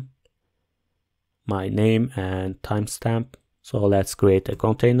information, my name and timestamp. So let's create a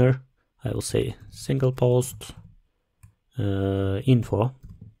container. I will say single post info,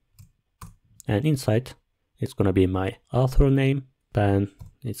 and inside it's gonna be my author name, then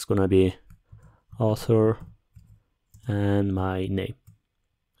it's gonna be author and my name,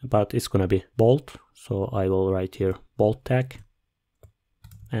 but it's gonna be bold, so I will write here bold tag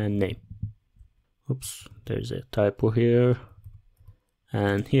and name. Oops, there's a typo here,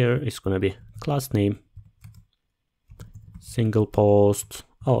 and here it's gonna be class name single post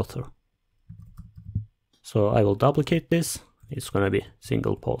author. So I will duplicate this. It's gonna be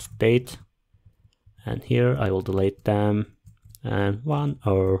single post date, and here I will delete them, and 1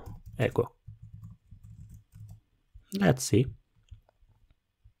 hour ago. Let's see.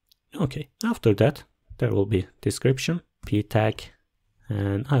 Okay, after that there will be description, p tag,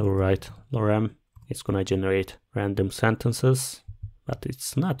 and I will write lorem. It's gonna generate random sentences, but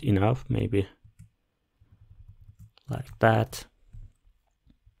it's not enough, maybe like that.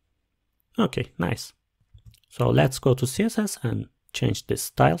 Okay, nice. So let's go to CSS and change the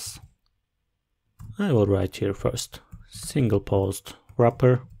styles. I will write here first single post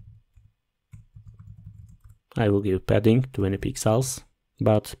wrapper. I will give padding 20 pixels,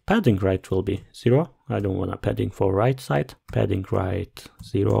 but padding right will be 0. I don't want a padding for right side. Padding right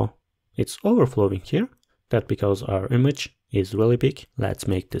 0. It's overflowing here. That's because our image is really big. Let's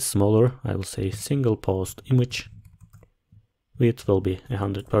make this smaller. I will say single post image. Width will be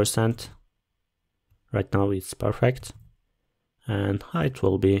 100%. Right now it's perfect, and height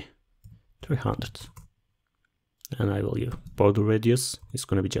will be 300. And I will use border radius, it's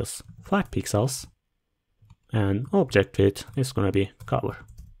gonna be just 5 pixels, and object width is gonna be cover.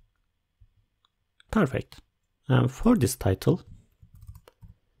 Perfect. And for this title,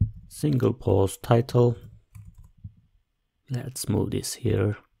 single post title, let's move this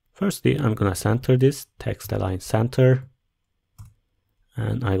here. Firstly, I'm gonna center this, text align center,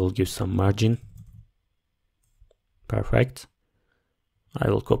 and I will give some margin. Perfect. I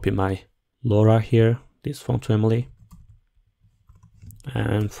will copy my Laura here, this font family,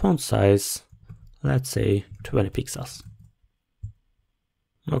 and font size, let's say 20 pixels.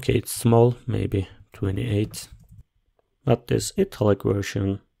 Okay, it's small, maybe 28, but this italic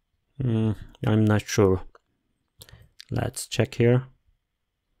version, I'm not sure. Let's check here.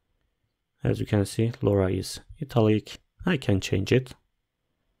 As you can see, Laura is italic. I can change it.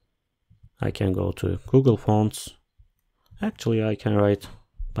 I can go to Google Fonts. Actually, I can write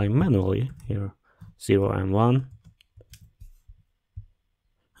by manually here 0 and 1.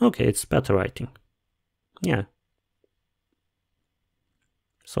 Okay, it's better writing. Yeah.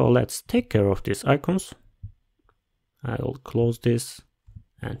 So let's take care of these icons. I will close this,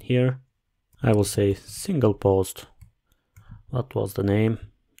 and here I will say single post. What was the name?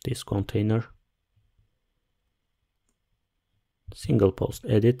 This container. Single post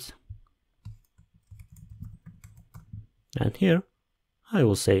edit. And here I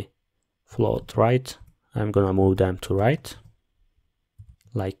will say float right. I'm gonna move them to right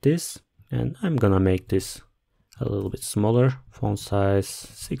like this, and I'm gonna make this a little bit smaller, font size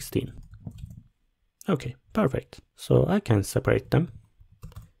 16. Okay, perfect. So I can separate them.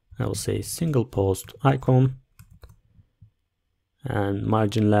 I will say single post icon, and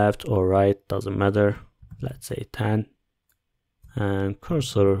margin left or right doesn't matter. Let's say 10, and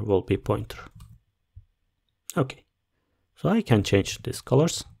cursor will be pointer. Okay. So I can change these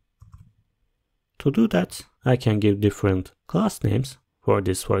colors. To do that, I can give different class names for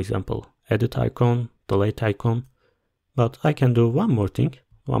this, for example, edit icon, delete icon. But I can do one more thing,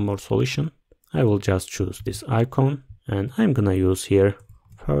 one more solution. I will just choose this icon and I'm gonna use here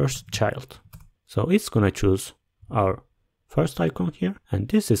first child. So it's gonna choose our first icon here, and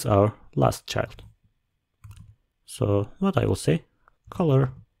this is our last child. So what I will say,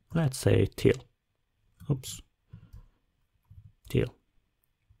 color, let's say teal. Oops, teal.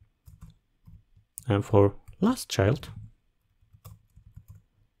 And for last child,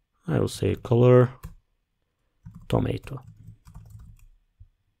 I will say color tomato.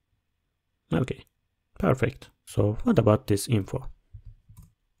 Okay, perfect. So what about this info?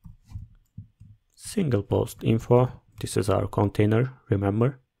 Single post info. This is our container,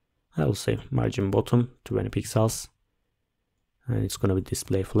 remember. I will say margin bottom 20 pixels. And it's gonna be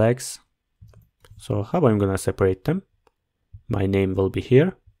display flags. So how I'm gonna separate them? My name will be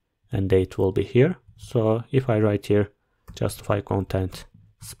here and date will be here. So if I write here justify content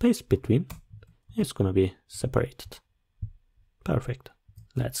space between, it's gonna be separated. Perfect.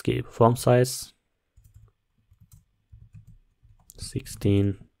 Let's give font size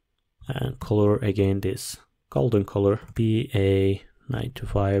 16 and color again this golden color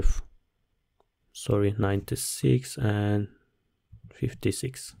BA95, sorry 96 and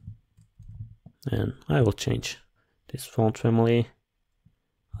 56. And I will change this font family.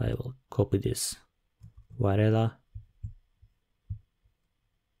 I will copy this Varela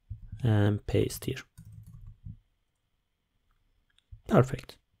and paste here.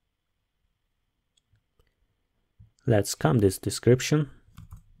 Perfect. Let's come this description.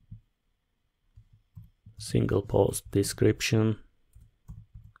 Single post description.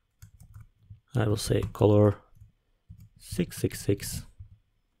 I will say color 666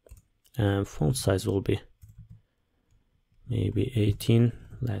 and font size will be maybe 18.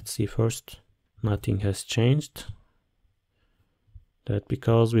 Let's see first. Nothing has changed. That's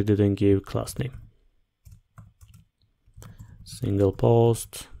because we didn't give class name. Single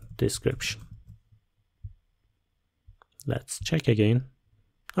post description. Let's check again.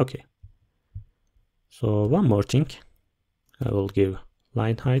 Okay. So one more thing. I will give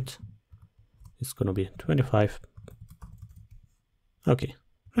line height. It's gonna be 25. Okay.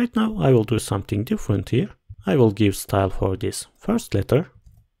 Right now I will do something different here. I will give style for this first letter.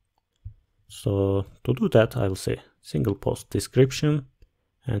 So to do that I will say single post description,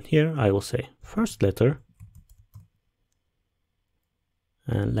 and here I will say first letter,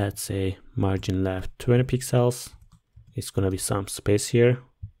 and let's say margin left 20 pixels. It's gonna be some space here.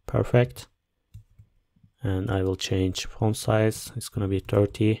 Perfect. And I will change font size. It's gonna be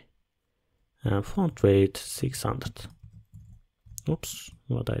 30 and font weight 600. Oops,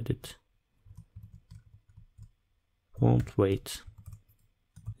 what I did. Font weight.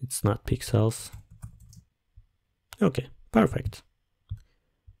 It's not pixels. Okay, perfect.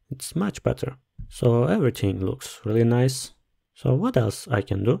 It's much better. So everything looks really nice. So what else I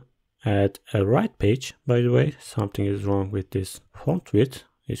can do? Add a right page. By the way, something is wrong with this font width.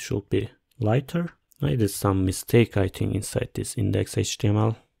 It should be lighter. I did some mistake, I think, inside this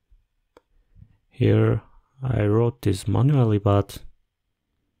index.html. Here I wrote this manually, but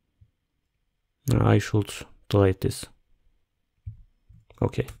I should delete this.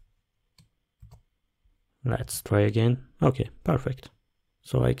 Okay. Let's try again. Okay, perfect.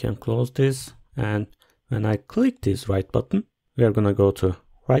 So I can close this, and when I click this right button, we are gonna go to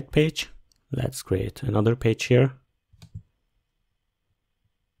right page. Let's create another page here.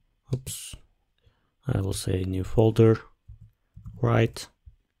 Oops. I will say new folder, right,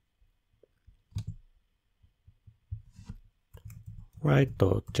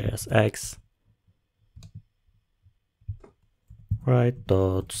 right.jsx,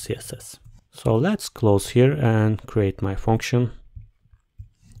 right.css. So let's close here and create my function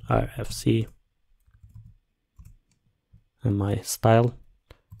rfc and my style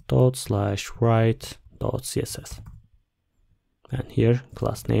 ./right.css, and here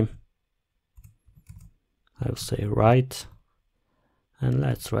class name I will say right, and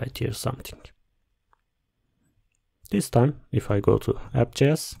let's write here something. This time if I go to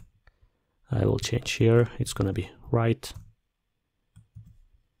app.js, I will change here, it's gonna be right.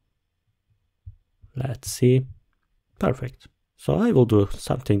 Let's see. Perfect. So I will do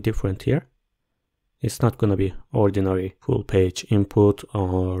something different here. It's not gonna be ordinary full page input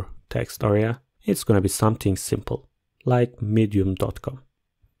or text area. It's gonna be something simple like medium.com.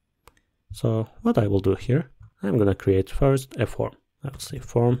 So what I will do here, I'm gonna create first a form. I will say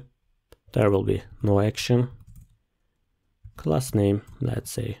form. There will be no action. Class name,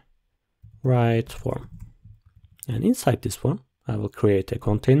 let's say right form. And inside this form, I will create a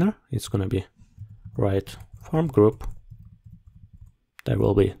container. It's gonna be right form group. There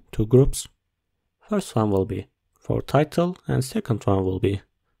will be two groups. First one will be for title and second one will be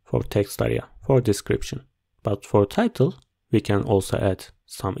for text area. for description. But for title, we can also add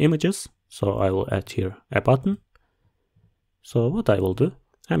some images. So I will add here a button. So what I will do,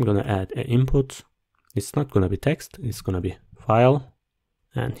 I'm gonna add an input. It's not gonna be text, it's gonna be file.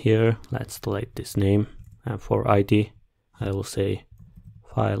 And here, let's delete this name. And for ID, I will say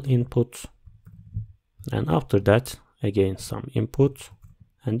file input. And after that, again, some input.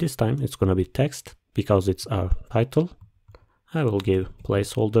 And this time it's gonna be text because it's our title. I will give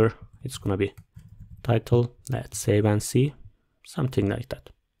placeholder. It's gonna be title. Let's save and see. Something like that.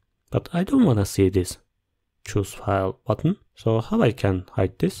 But I don't wanna see this choose file button. So how I can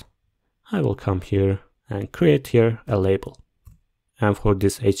hide this? I will come here and create here a label. And for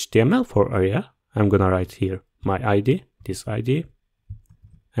this HTML4 area, I'm gonna write here my ID, this ID.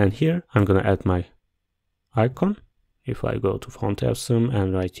 And here I'm gonna add my icon. If I go to font awesome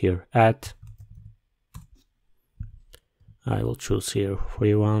and write here add, I will choose here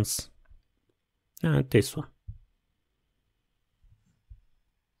free ones and this one.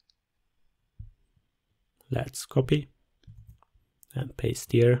 Let's copy and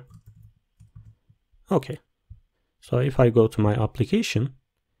paste here. Okay. So if I go to my application,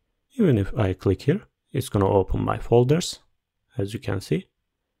 even if I click here, it's gonna open my folders, as you can see.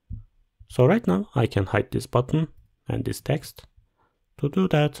 So right now I can hide this button and this text. To do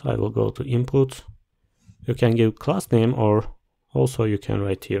that, I will go to input. You can give class name or also you can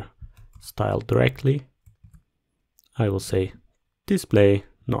write here style directly. I will say display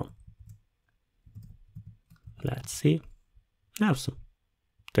none. Let's see. Awesome.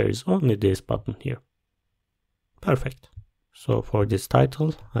 There is only this button here. Perfect. So for this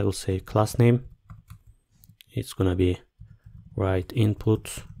title, I will say class name. It's gonna be right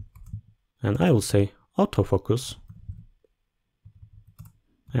input. And I will say autofocus.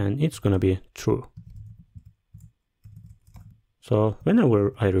 And it's gonna be true. So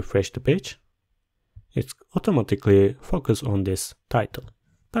whenever I refresh the page, it's automatically focus on this title.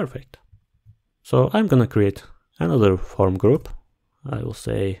 Perfect. So I'm gonna create another form group. I will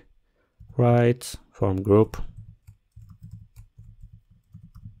say right form group.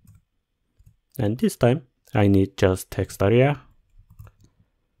 And this time I need just text area.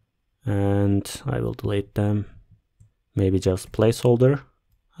 And I will delete them. Maybe just placeholder.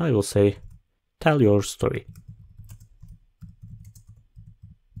 I will say tell your story.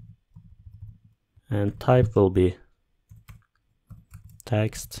 And type will be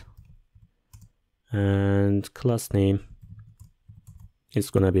text. And class name is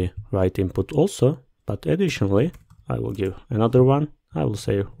gonna be right input also. But additionally, I will give another one. I will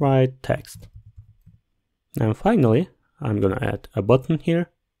say right text. And finally, I'm gonna add a button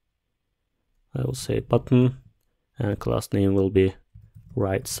here. I will say button and class name will be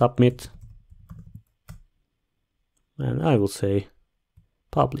right submit. And I will say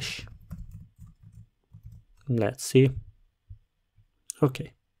publish. Let's see.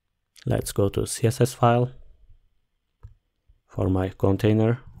 Okay. Let's go to CSS file. For my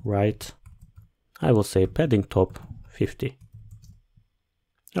container, right. I will say padding top 50.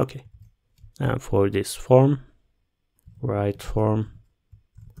 Okay. And for this form, right form,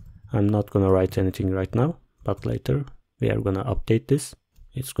 I'm not gonna write anything right now, but later we are gonna update this.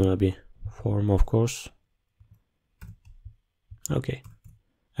 It's gonna be form, of course. Okay.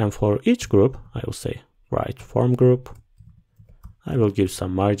 And for each group, I will say right form group. I will give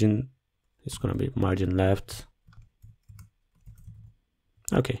some margin. It's gonna be margin left.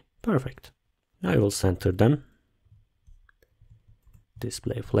 Okay, perfect. I will center them.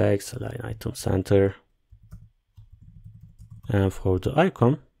 Display flags, align item center. And for the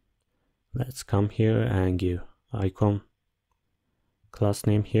icon, let's come here and give icon class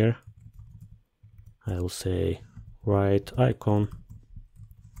name here. I will say right icon.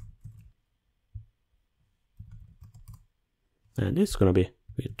 And it's gonna be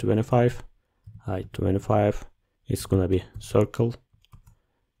with 25, height 25. It's gonna be circle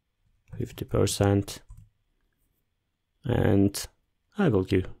 50%. And I will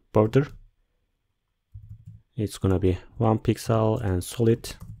give border. It's gonna be 1 pixel and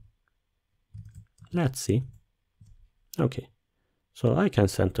solid. Let's see. Okay, so I can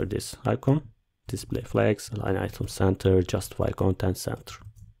center this icon. Display flags, align item center, justify content center.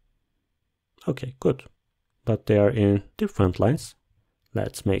 Okay, good. But they are in different lines.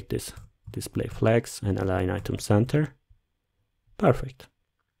 Let's make this display flags and align item center. Perfect.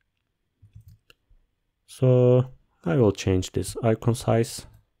 So I will change this icon size.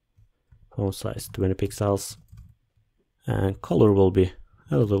 Font size 20 pixels. And color will be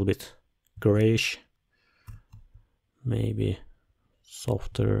a little bit grayish. Maybe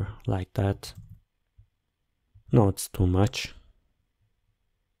softer like that. No, it's too much.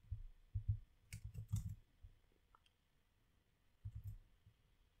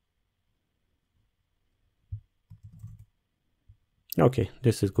 Okay,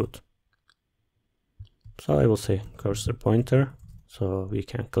 this is good. So I will say cursor pointer, so we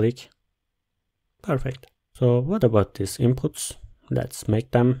can click. Perfect. So what about these inputs? Let's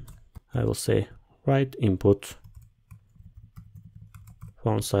make them. I will say right input.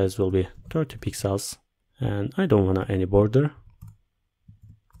 Font size will be 30 pixels. And I don't want any border.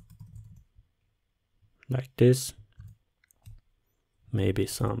 Like this. Maybe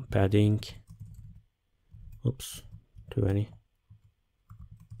some padding. Oops, 20.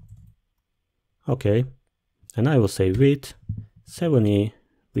 Okay. And I will say width 70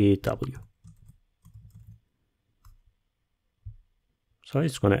 VW. So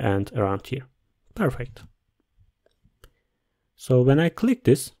it's going to end around here. Perfect. So when I click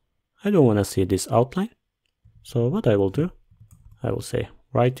this, I don't want to see this outline. So what I will do, I will say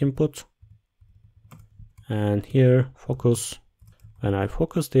right input. And here focus. When I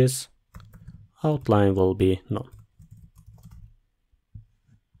focus this, outline will be none.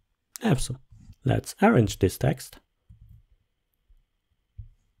 Awesome. Let's arrange this text.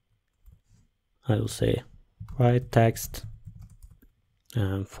 I will say right text.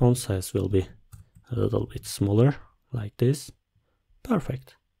 And font size will be a little bit smaller, like this.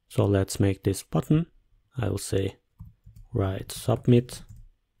 Perfect. So let's make this button. I will say right submit.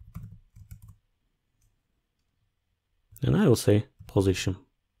 And I will say position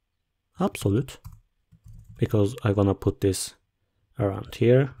absolute, because I wanna put this around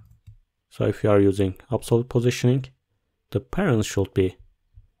here. So if you are using absolute positioning, the parent should be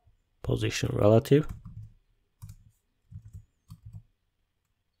position relative.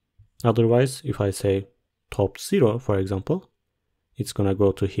 Otherwise, if I say top 0, for example, it's gonna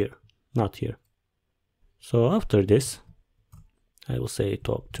go to here, not here. So after this, I will say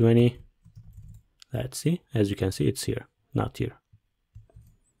top 20. Let's see, as you can see, it's here, not here.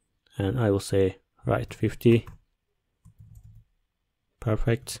 And I will say right 50.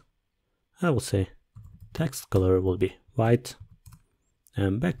 Perfect. I will say text color will be white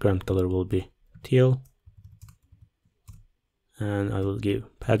and background color will be teal. And I will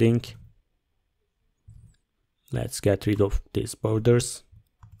give padding. Let's get rid of these borders.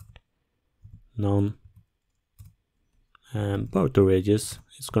 None. And border radius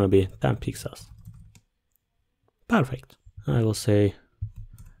is gonna be 10 pixels. Perfect. I will say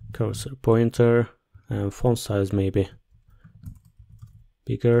cursor pointer and font size maybe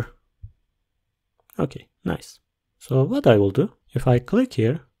bigger. Okay, nice. So what I will do, if I click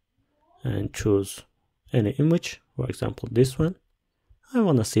here and choose any image, for example this one, I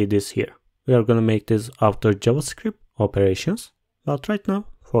want to see this here. We are going to make this after JavaScript operations, but right now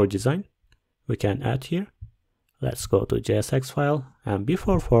for design we can add here. Let's go to JSX file, and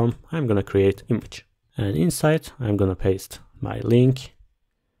before form I'm going to create image, and inside I'm going to paste my link,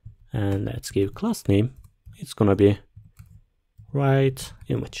 and let's give class name. It's going to be right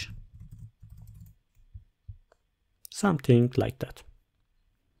image, something like that.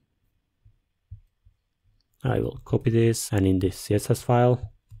 I will copy this, and in this CSS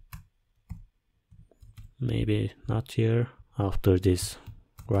file, maybe not here, after this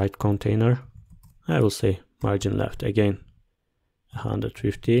right container, I will say margin left again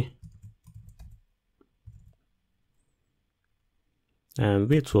 150, and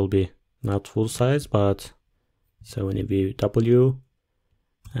width will be not full size but 70 VW,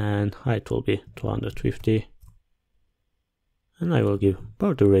 and height will be 250, and I will give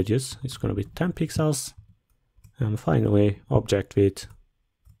border radius, it's going to be 10 pixels, and finally object width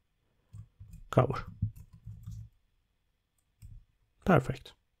cover.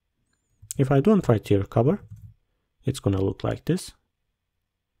 Perfect. If I don't write here cover, it's gonna look like this.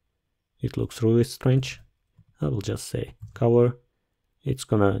 It looks really strange. I will just say cover. It's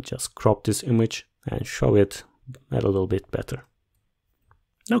gonna just crop this image and show it a little bit better.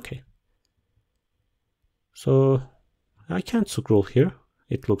 Okay. So I can't scroll here.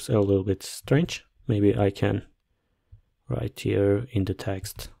 It looks a little bit strange. Maybe I can write here in the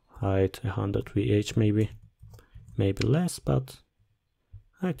text height 100 VH maybe less, but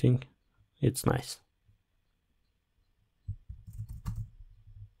I think it's nice.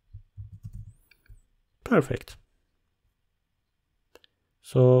 Perfect.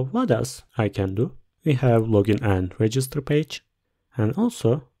 So what else I can do? We have login and register page, and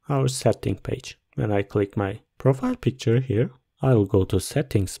also our setting page. When I click my profile picture here, I will go to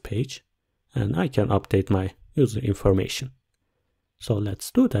settings page and I can update my user information. So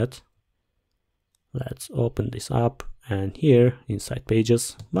let's do that. Let's open this up, and here inside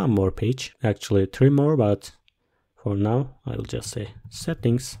pages, one more page, actually 3 more, but for now I will just say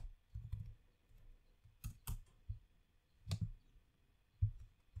settings.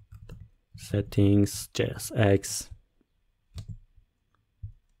 Settings, JSX.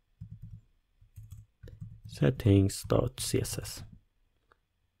 settings.css.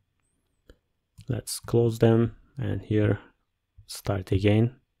 Let's close them and here start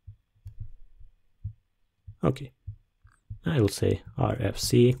again. Okay, I will say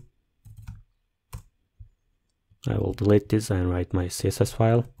rfc. I will delete this and write my CSS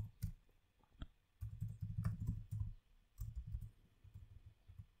file.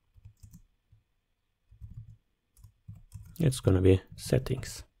 It's gonna be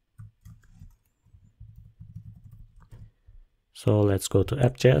settings. So let's go to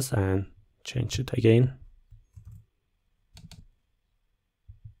app.js and change it again.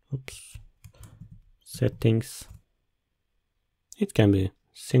 Oops. Settings. It can be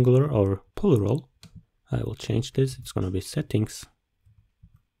singular or plural. I will change this. It's gonna be settings.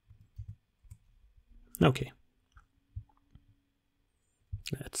 Okay.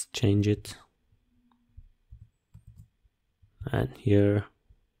 Let's change it. And here.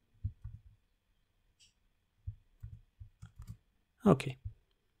 Okay.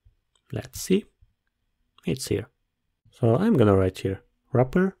 Let's see. It's here. So I'm gonna write here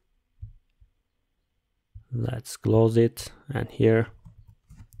wrapper. Let's close it and here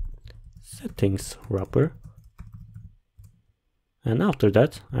settings wrapper. And after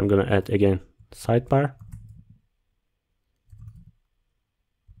that I'm gonna add again sidebar.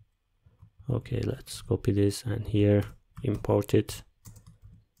 Okay, let's copy this and here import it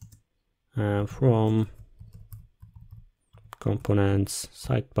from components,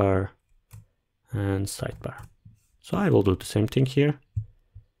 sidebar and sidebar. So I will do the same thing here.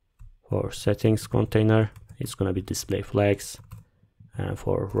 For settings container, it's gonna be display flags, and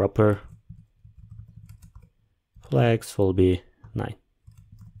for wrapper, flags will be 9.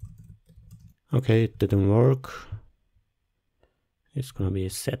 Okay, it didn't work. It's gonna be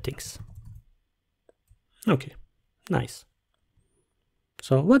settings. Okay, nice.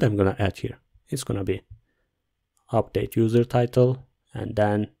 So what I'm gonna add here, it's gonna be update user title, and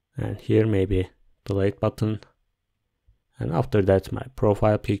here maybe delete button, and after that my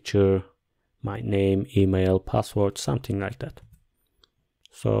profile picture, my name, email, password, something like that.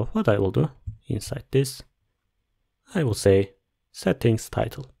 So what I will do inside this, I will say settings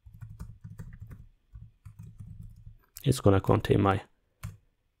title. It's gonna contain my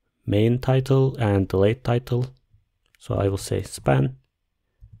main title and delete title. So I will say span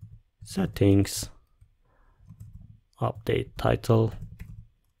settings update title.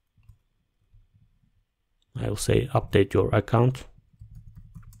 I will say update your account.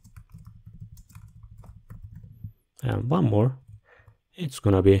 And one more, it's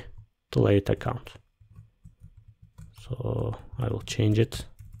gonna be delete account. So I will change it.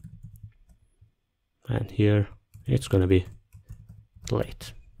 And here it's gonna be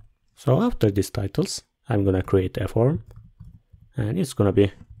delete. So after these titles, I'm gonna create a form, and it's gonna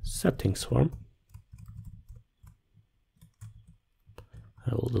be settings form.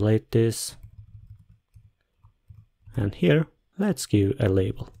 I will delete this. And here, let's give a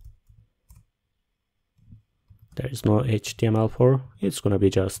label. There is no HTML4, it's gonna be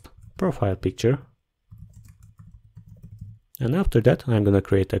just profile picture. And after that, I'm gonna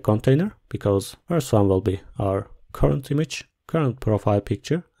create a container, because first one will be our current image, current profile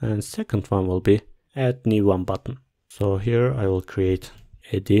picture, and second one will be add new one button. So here I will create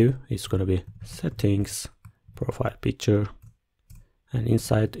a div. It's gonna be settings profile picture, and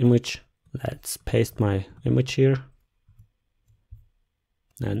inside image, let's paste my image here.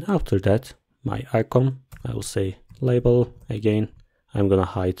 And after that, my icon, I will say label. Again, I'm gonna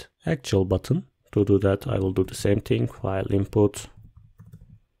hide actual button. To do that, I will do the same thing, file input,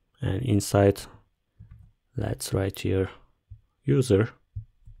 and inside, let's write here user.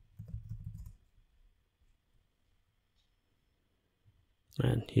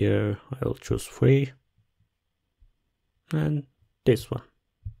 And here I will choose free, and this one.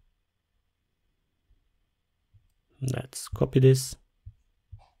 Let's copy this.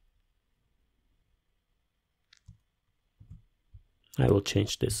 I will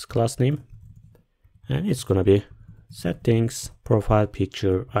change this class name, and it's gonna be settings profile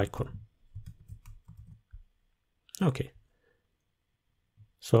picture icon. Okay.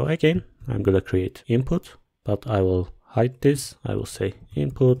 So again, I'm gonna create input, but I will hide this. I will say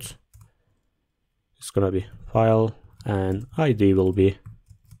input. It's gonna be file, and ID will be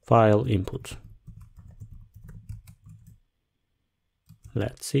file input.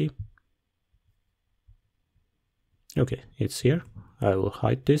 Let's see. Okay, it's here. I will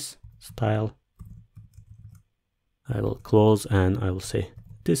hide this style. I will close and I will say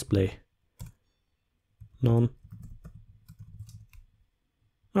display none.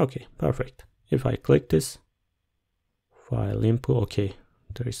 Okay, perfect. If I click this, file input, okay,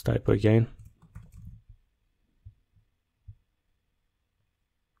 there is typo again.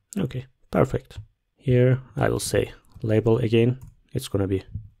 Okay, perfect. Here I will say label again. It's gonna be,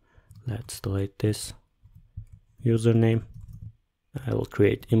 let's delete this, username. I will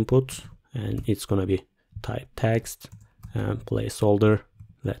create input and it's gonna be type text and placeholder.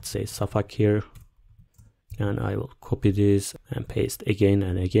 Let's say Safak here. And I will copy this and paste again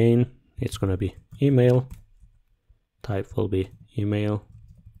and again. It's gonna be email. Type will be email.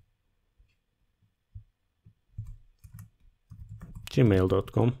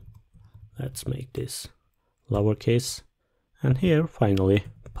 gmail.com. Let's make this lowercase. And here finally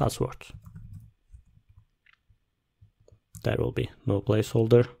password. There will be no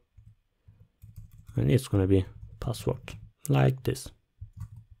placeholder. And it's gonna be password like this.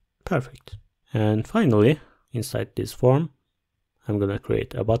 Perfect. And finally, inside this form, I'm gonna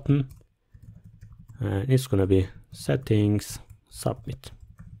create a button. And it's gonna be settings, submit.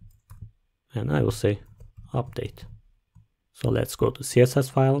 And I will say update. So let's go to CSS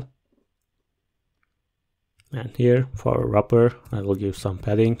file. And here for wrapper, I will give some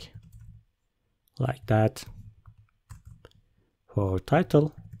padding like that. For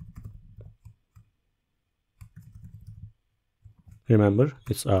title, remember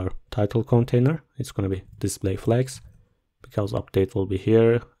it's our title container. It's going to be display flags because update will be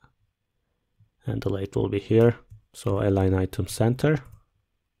here and delete will be here. So align item center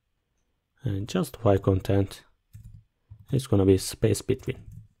and justify content. It's going to be space between.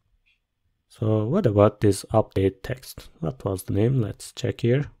 So what about this update text? What was the name? Let's check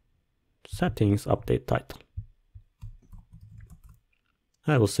here. Settings update title.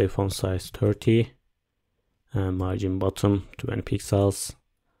 I will say font size 30 and margin bottom 20 pixels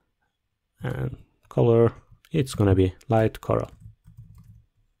and color it's gonna be light coral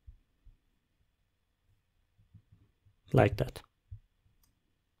like that.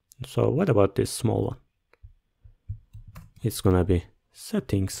 So what about this small one? It's gonna be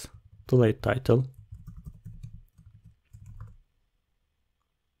settings delete title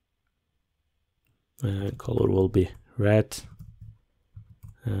and color will be red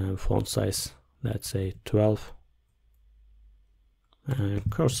and font size let's say 12 and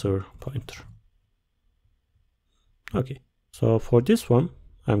cursor pointer. Okay, so for this one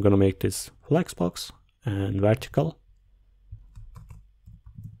I'm gonna make this flexbox and vertical.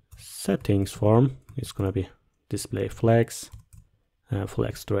 Settings form is gonna be display flags and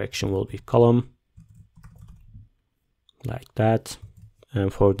flex direction will be column like that.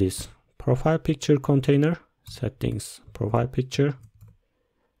 And for this profile picture container, settings profile picture,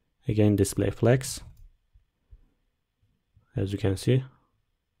 again display flags. As you can see,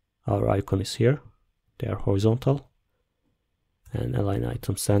 our icon is here. They are horizontal. And align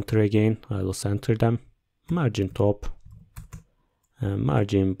item center again. I will center them. Margin top and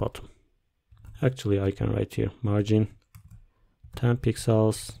margin bottom. Actually, I can write here margin 10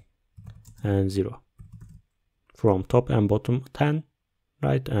 pixels and 0. From top and bottom 10,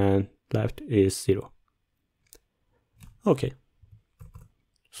 right and left is 0. Okay.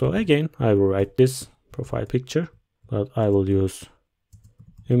 So again, I will write this profile picture, but I will use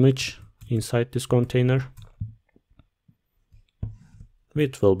image inside this container.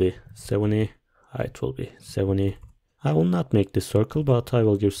 Width will be 70, height will be 70. I will not make this circle, but I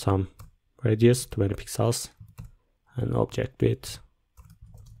will give some radius 20 pixels and object width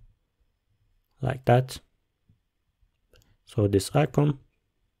like that. So this icon,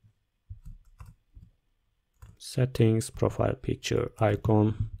 settings, profile picture,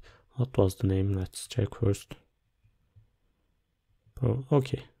 icon, what was the name? Let's check first. Oh,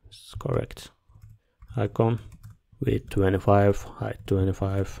 okay, it's correct. Icon, width 25, height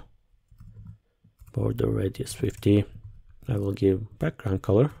 25, border radius 50. I will give background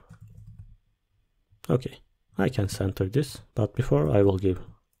color. Okay, I can center this, but before I will give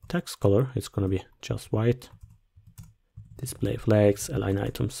text color, it's gonna be just white. Display flags, align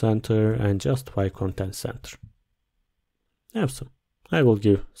item center, and justify content center. Awesome. I will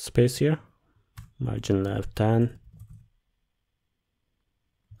give space here, margin left 10,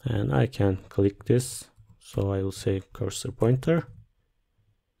 and I can click this, so I will say cursor pointer.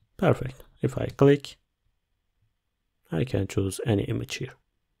 Perfect. If I click, I can choose any image here,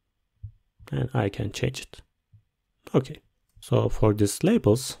 and I can change it. Okay, so for these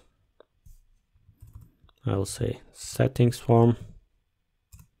labels, I will say settings form,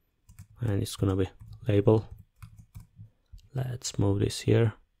 and it's gonna be label. Let's move this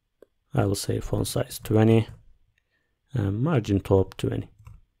here. I will say font size 20 and margin top 20.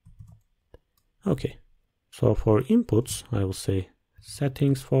 Okay, so for inputs, I will say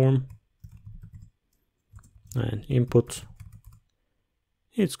settings form and input.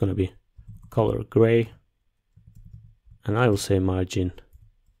 It's gonna be color gray, and I will say margin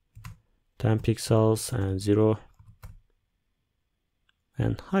 10 pixels and 0.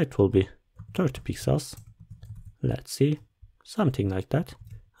 And height will be 30 pixels. Let's see, something like that.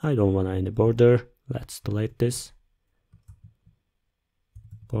 I don't want any border. Let's delete this.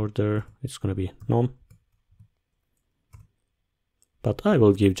 Border, it's gonna be none. But I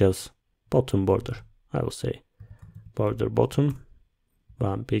will give just bottom border. I will say border bottom,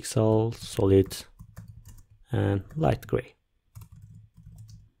 1 pixel, solid, and light gray.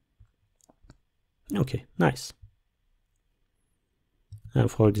 Okay, nice.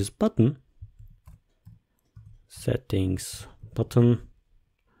 And for this button, settings button,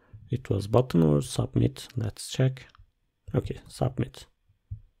 it was button or submit, let's check. Okay, submit.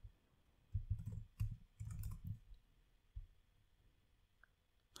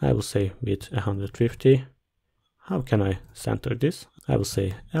 I will say with 150. How can I center this? I will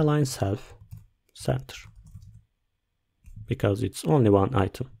say align self center, because it's only one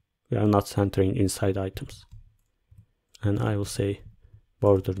item. We are not centering inside items. And I will say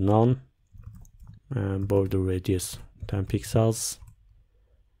border none, and border radius 10 pixels,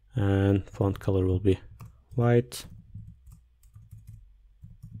 and font color will be white,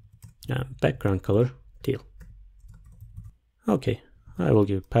 and background color teal. Okay, I will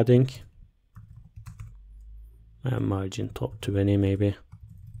give padding and margin top 20 maybe,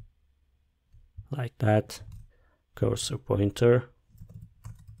 like that. Cursor pointer.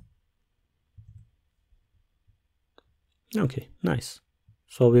 Okay, nice.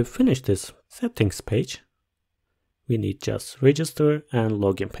 So we've finished this settings page. We need just register and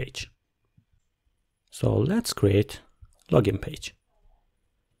login page. So let's create login page.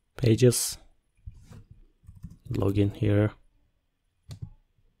 Pages, login here.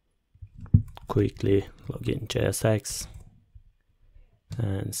 Quickly login JSX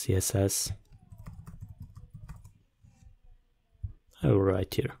and CSS. I will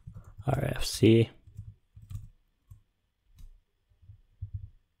write here RFC.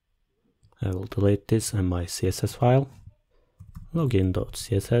 I will delete this and my CSS file,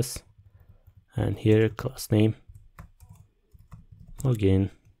 login.css, and here class name, login,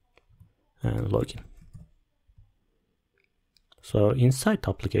 and login. So inside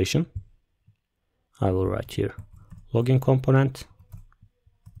application, I will write here login component.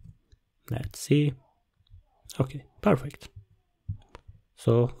 Let's see. Okay, perfect.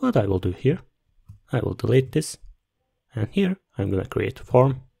 So what I will do here, I will delete this, and here I'm gonna create a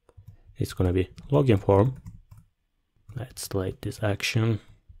form. It's gonna be login form. Let's delete this action.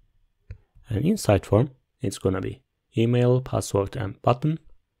 And inside form, it's gonna be email, password, and button.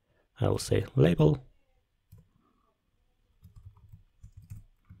 I will say label.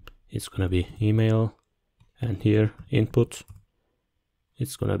 It's gonna be email, and here input.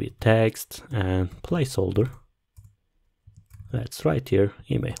 It's gonna be text and placeholder. Let's write here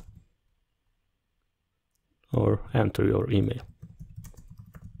email, or enter your email.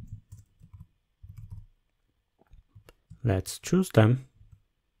 Let's choose them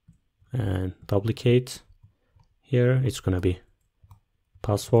and duplicate. Here it's gonna be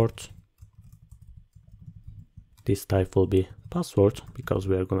password. This type will be password because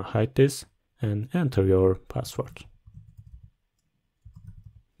we are gonna hide this, and enter your password.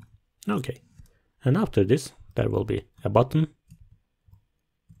 Okay, and after this there will be a button.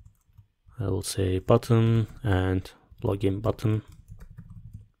 I will say button and login button,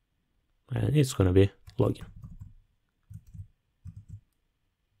 and it's gonna be login.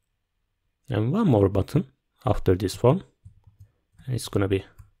 And one more button after this form, and it's gonna be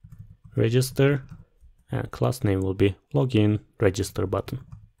register, and class name will be login register button.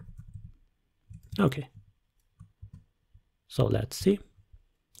 Okay, so let's see,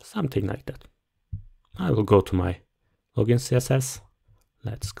 something like that. I will go to my login CSS.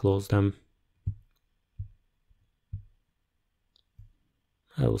 Let's close them.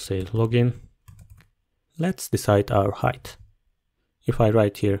 I will say login. Let's decide our height. If I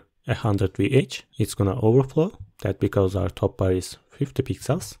write here 100 VH, it's gonna overflow. That because our top bar is 50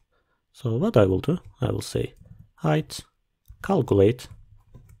 pixels. So what I will do, I will say height, calculate.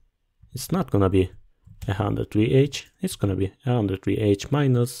 It's not gonna be 100 VH, it's gonna be 100 VH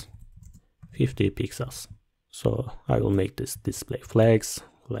minus 50 pixels. So I will make this display flags,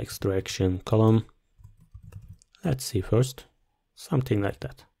 flags direction column. Let's see first, something like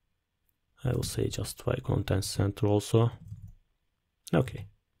that. I will say justify content center also. Okay.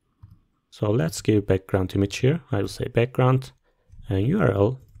 So let's give background image here. I will say background and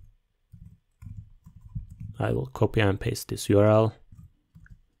URL. I will copy and paste this URL.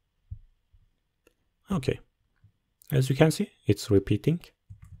 Okay. As you can see, it's repeating.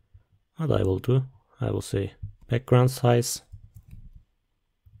 What I will do, I will say background size.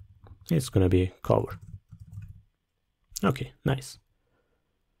 it's gonna be cover. Okay, nice.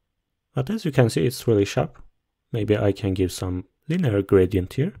 But as you can see, it's really sharp. Maybe I can give some linear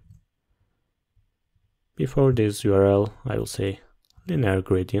gradient here. Before this URL, I will say linear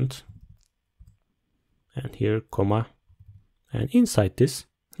gradient. And here, comma. And inside this,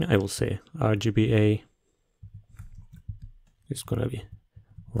 I will say RGBA. It's gonna be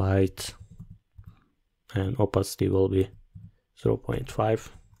white. And opacity will be 0.5.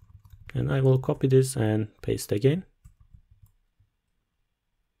 And I will copy this and paste again.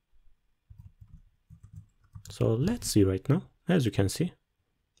 So let's see right now. As you can see,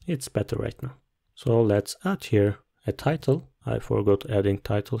 it's better right now. So let's add here a title. I forgot adding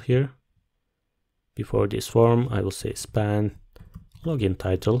title here. Before this form, I will say span login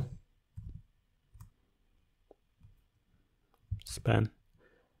title. Span.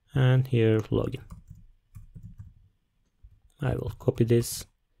 And here login. I will copy this.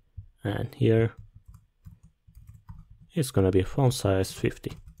 And here it's gonna be font size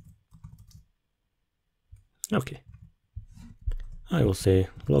 50. Okay. I will say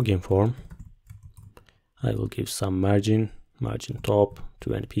login form. I will give some margin top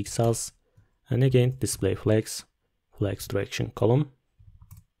 20 pixels, and again display flex direction column.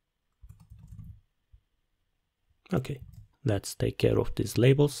 Okay, let's take care of these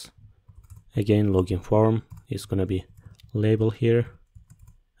labels. Again, login form is gonna be label here,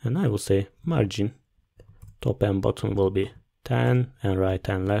 and I will say margin top and bottom will be 10 and right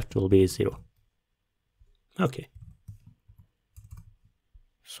and left will be 0. Okay,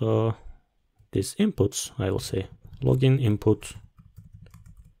 so these inputs, I will say login input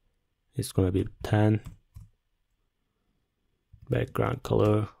is gonna be 10, background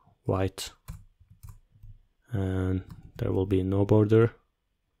color white, and there will be no border,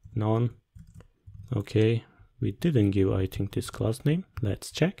 none. Okay, we didn't give, I think, this class name. Let's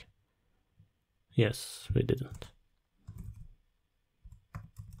check. Yes, we didn't.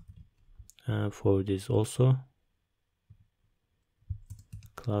 And for this also,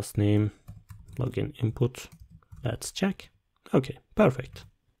 class name login input. Let's check. Okay, perfect.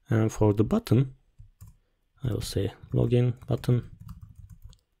 And for the button, I will say login button,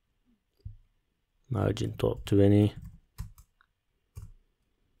 margin top 20,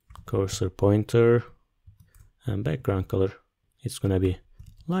 cursor pointer, and background color. It's gonna be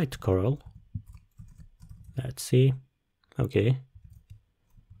light coral. Let's see. Okay,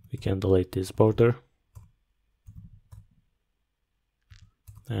 we can delete this border.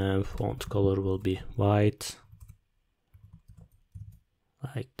 And font color will be white,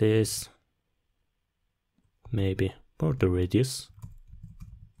 like this. Maybe border radius.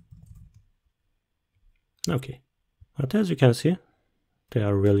 Okay, but as you can see, they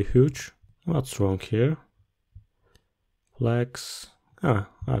are really huge. What's wrong here? Flags.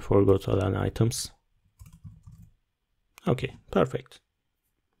 I forgot align items. Okay, perfect.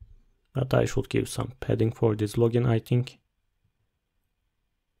 But I should give some padding for this login, I think.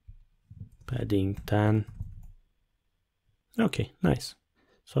 Padding 10. Okay, nice.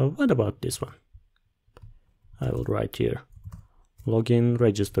 So what about this one? I will write here login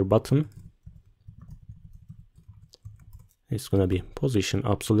register button. It's gonna be position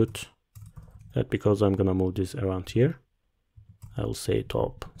absolute. That's because I'm gonna move this around here. I will say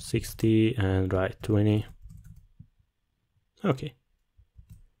top 60 and right 20. Okay.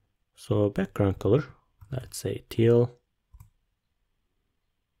 So background color, let's say teal.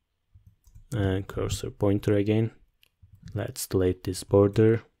 And cursor pointer again. Let's delete this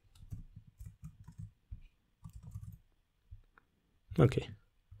border. Okay.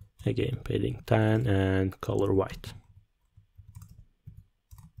 Again, padding 10 and color white.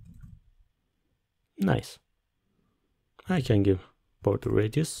 Nice. I can give border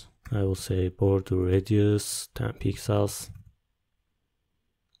radius. I will say border radius 10 pixels.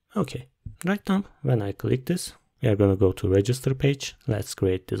 Okay. Right now, when I click this, we are gonna go to register page. Let's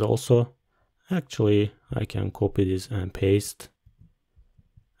create this also. Actually, I can copy this and paste,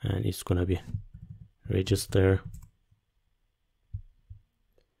 and it's gonna be register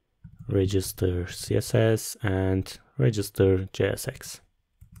CSS and register JSX.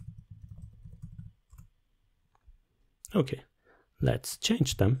 Okay, let's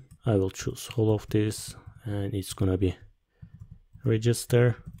change them. I will choose all of this, and it's gonna be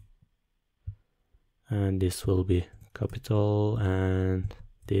register, and this will be capital, and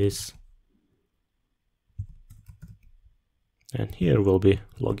this. And here will be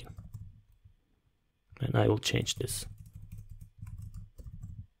login. And I will change this.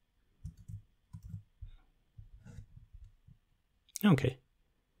 Okay.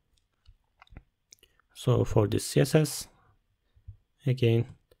 So for this CSS, again,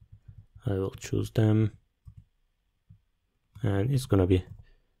 I will choose them, and it's gonna be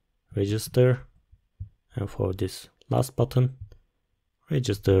register, and for this last button,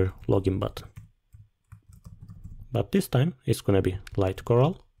 register login button. But this time it's gonna be light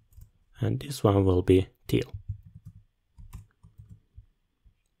coral, and this one will be teal.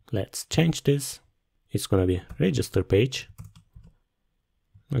 Let's change this. It's gonna be register page.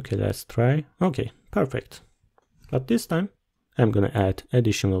 Okay, let's try. Okay, perfect. But this time I'm gonna add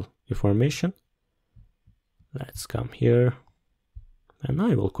additional information. Let's come here, and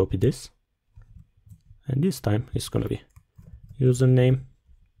I will copy this. And this time it's gonna be username,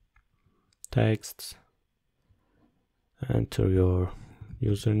 text, enter your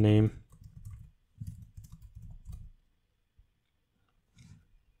username,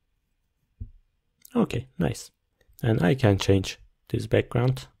 okay, nice. And I can change this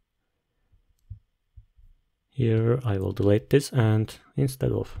background. Here I will delete this, and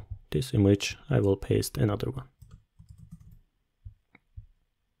instead of this image I will paste another one.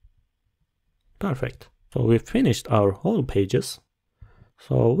 Perfect. So we finished our whole pages.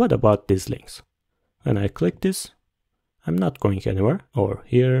 So what about these links? When I click this, I'm not going anywhere, or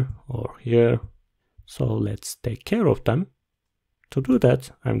here, or here. So let's take care of them. To do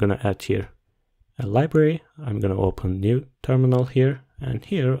that, I'm gonna add here a library. I'm gonna open new terminal here, and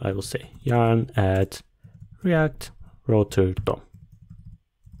here I will say yarn add React router DOM.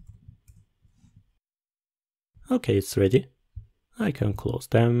 Okay, it's ready. I can close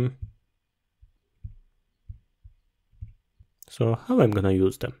them. So how I'm gonna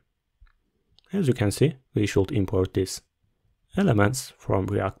use them? As you can see, we should import these elements from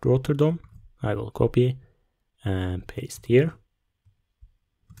React router DOM. I will copy and paste here.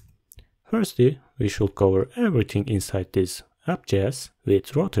 Firstly, we should cover everything inside this app.js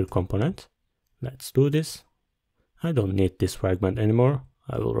with router component. Let's do this. I don't need this fragment anymore.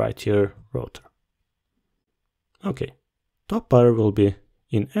 I will write here router. Okay, top bar will be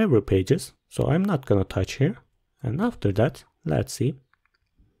in every pages, so I'm not gonna touch here. And after that, let's see.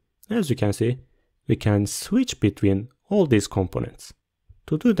 As you can see, we can switch between all these components.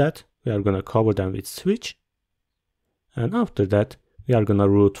 To do that, we are gonna cover them with switch. And after that, we are gonna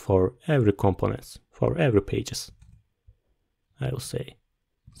route for every components, for every pages. I will say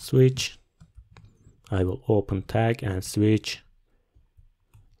switch. I will open tag and switch.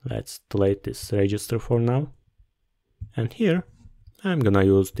 Let's delete this register for now. And here, I'm gonna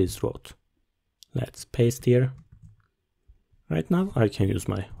use this route. Let's paste here. Right now, I can use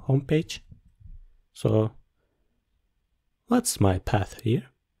my home page. So, what's my path here?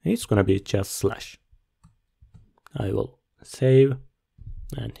 It's gonna be just slash. I will save,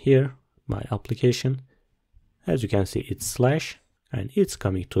 and here, my application. As you can see, it's slash, and it's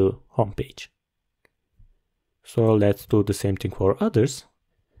coming to home page. So let's do the same thing for others.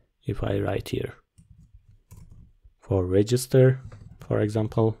 If I write here for register, for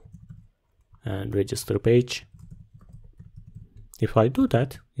example, and register page. If I do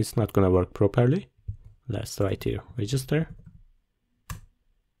that, it's not gonna work properly. Let's write here register.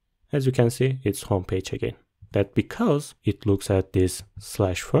 As you can see, it's home page again. That because it looks at this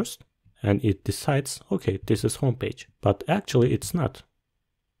slash first and it decides, okay, this is home page, but actually it's not.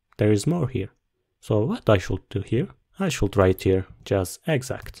 There is more here. So what I should do here, I should write here just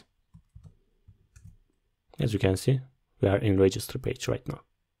exact. As you can see, we are in register page right now.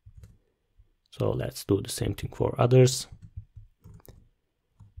 So let's do the same thing for others.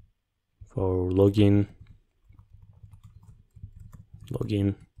 For login,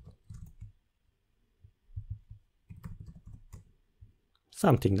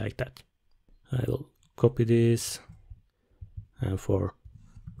 something like that. I will copy this, and for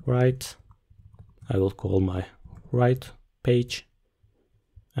write, I will call my write page,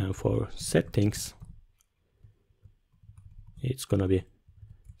 and for settings, it's gonna be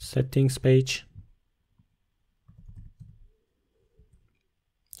settings page.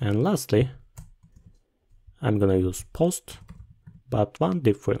 And lastly, I'm gonna use post, but one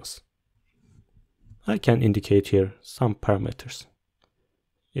difference. I can indicate here some parameters.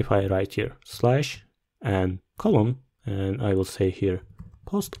 If I write here slash and column, and I will say here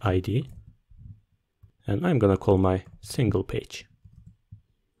post ID, and I'm gonna call my single page.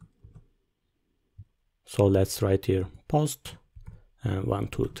 So let's write here post, and 1,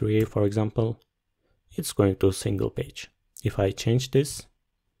 2, 3, for example, it's going to single page. If I change this,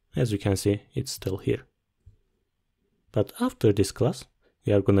 as you can see, it's still here. But after this class,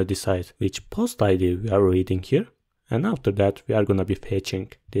 we are gonna decide which post ID we are reading here, and after that, we are gonna be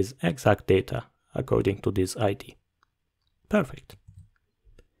fetching this exact data according to this ID. Perfect.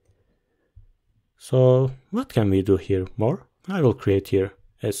 So what can we do here more? I will create here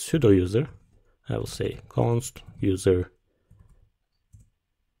a pseudo user. I will say const user,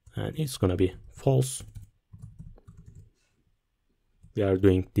 and it's gonna be false. We are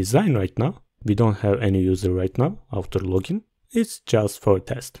doing design right now. We don't have any user right now after login. It's just for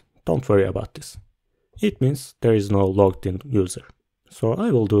test. Don't worry about this. It means there is no logged in user. So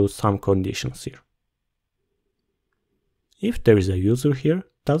I will do some conditions here. If there is a user here,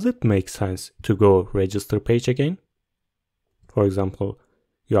 does it make sense to go register page again? For example,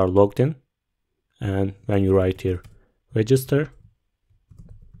 you are logged in, and when you write here register,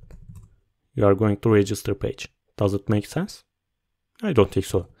 you are going to register page. Does it make sense? I don't think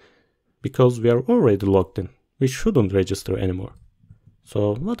so, because we are already logged in. We shouldn't register anymore.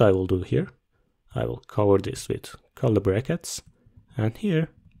 So what I will do here, I will cover this with curly brackets, and here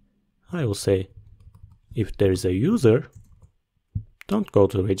I will say if there is a user, don't go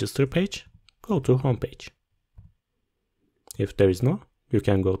to register page, go to home page. If there is no, you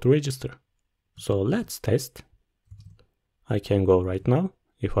can go to register. So let's test. I can go right now.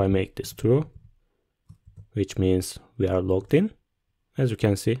 If I make this true, which means we are logged in, as you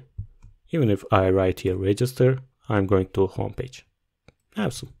can see, even if I write here register, I'm going to home page.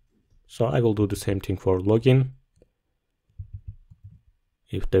 Awesome. So I will do the same thing for login.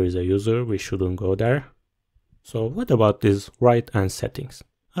 If there is a user, we shouldn't go there. So what about this write and settings?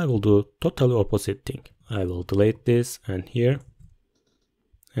 I will do totally opposite thing. I will delete this and here.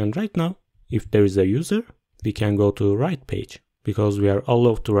 And right now, if there is a user, we can go to write page because we are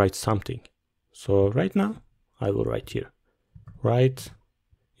allowed to write something. So right now, I will write here write.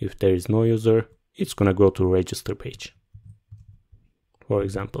 If there is no user, it's gonna go to register page. For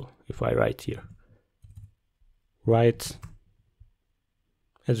example, if I write here write,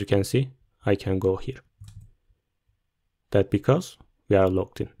 as you can see, I can go here. That because we are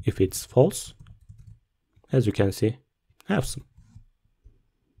logged in. If it's false, as you can see, awesome.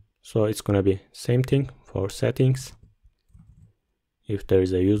 So it's gonna be same thing for settings. If there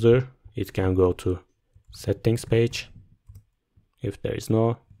is a user, it can go to settings page. If there is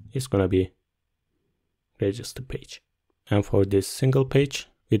no, it's gonna be register page. And for this single page,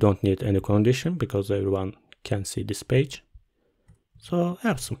 we don't need any condition because everyone can see this page. So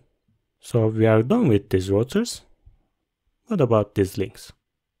awesome. So we are done with these routers. What about these links?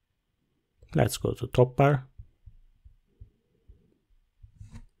 Let's go to top bar.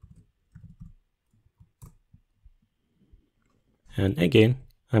 And again,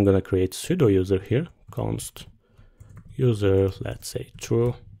 I'm gonna create pseudo user here, const user, let's say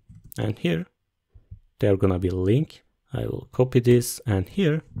true. And here, they're gonna be link. I will copy this, and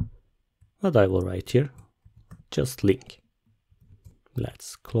here, what I will write here, just link.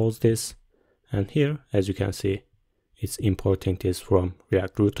 Let's close this. And here, as you can see, it's importing this from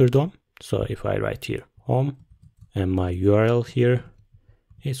React Router DOM. So if I write here home and my URL here,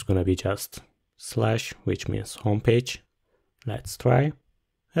 it's gonna be just slash, which means homepage. Let's try.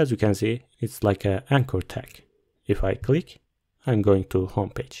 As you can see, it's like an anchor tag. If I click, I'm going to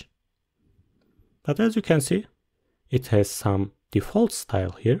homepage. But as you can see, it has some default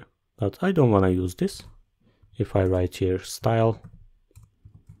style here, but I don't want to use this. If I write here style,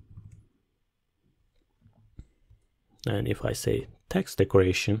 and if I say text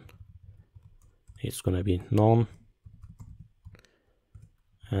decoration, it's gonna be none.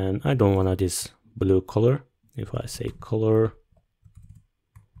 And I don't want this blue color. If I say color,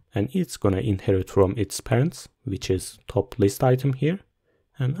 and it's gonna inherit from its parents, which is top list item here,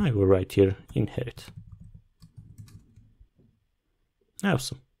 and I will write here inherit.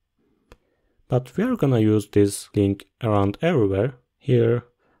 Awesome. But we are gonna use this link around everywhere here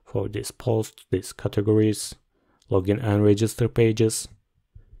for this post, these categories, login and register pages.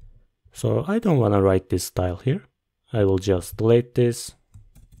 So I don't want to write this style here. I will just delete this.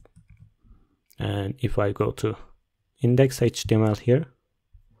 And if I go to index.html here,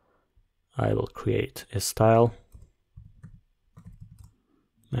 I will create a style.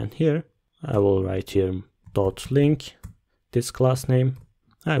 And here I will write here dot link, this class name.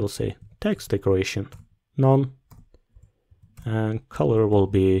 I will say text decoration none, and color will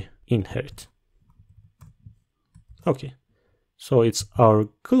be inherit. Okay, so it's our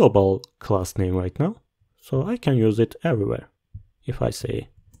global class name right now, so I can use it everywhere. If I say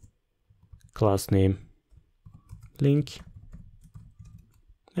class name link,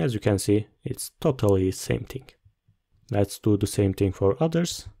 as you can see, it's totally same thing. Let's do the same thing for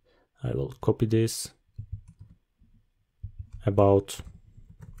others. I will copy this, about,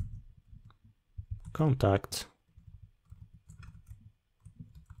 contact,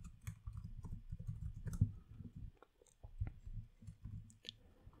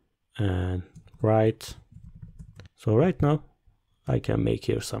 and write. So right now I can make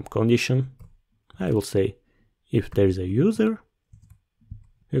here some condition. I will say if there is a user,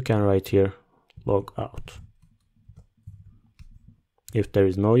 you can write here log out. If there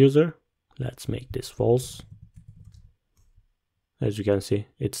is no user, let's make this false. As you can see,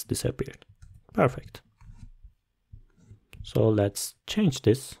 it's disappeared. Perfect. So let's change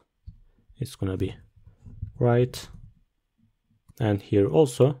this. It's gonna be right. And here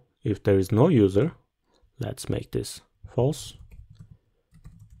also, if there is no user, let's make this false.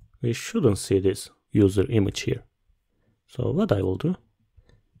 We shouldn't see this user image here. So what I will do,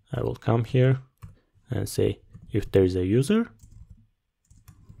 I will come here and say if there is a user,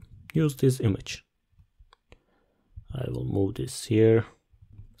 use this image. I will move this here.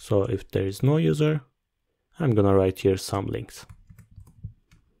 So if there is no user, I'm gonna write here some links.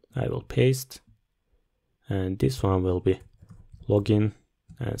 I will paste, and this one will be login,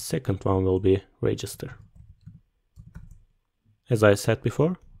 and second one will be register. As I said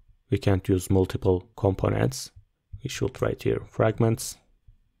before, we can't use multiple components. We should write here fragments.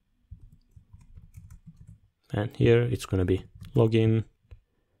 And here it's gonna be login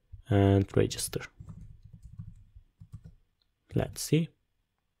and register. Let's see.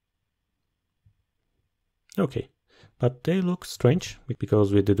 Okay, but they look strange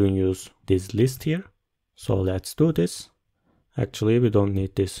because we didn't use this list here. So let's do this. Actually, we don't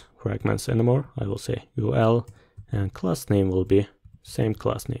need these fragments anymore. I will say UL, and class name will be same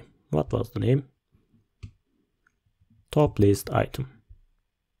class name. What was the name? Top list item.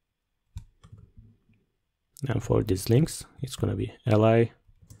 And for these links, it's gonna be li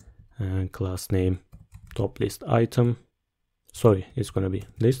and class name top list item. Sorry, it's gonna be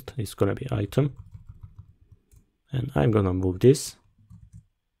list, it's gonna be item. And I'm gonna move this.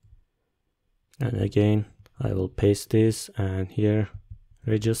 And again, I will paste this, and here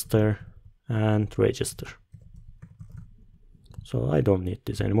register and register. So I don't need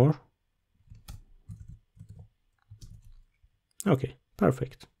this anymore. Okay,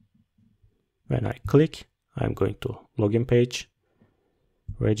 perfect. When I click, I'm going to login page,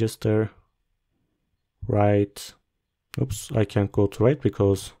 register, write. Oops, I can't go to write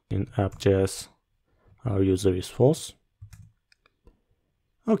because in app.js our user is false.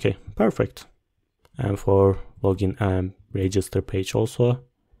 Okay, perfect. And for login and register page also,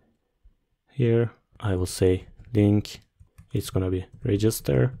 here I will say link, it's gonna be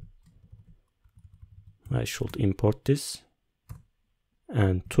register. I should import this.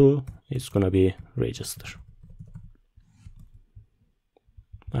 And 2 is gonna be register.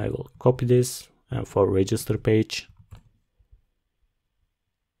 I will copy this, and for register page,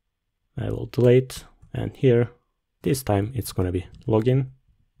 I will delete, and here, this time it's gonna be login.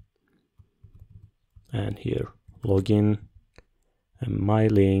 And here, login, and my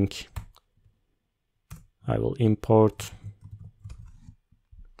link, I will import.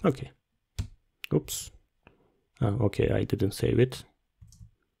 Okay. Oops. Okay, I didn't save it.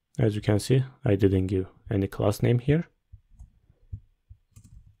 As you can see, I didn't give any class name here.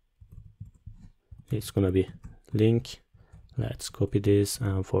 It's gonna be link. Let's copy this,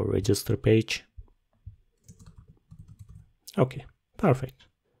 and for register page. Okay, perfect.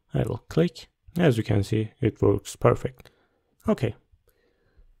 I will click. As you can see, it works perfect. Okay.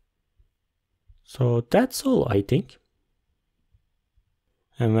 So that's all, I think.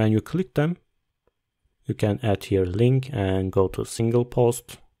 And when you click them, you can add here link and go to single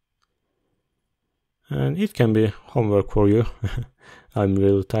post. And it can be homework for you. I'm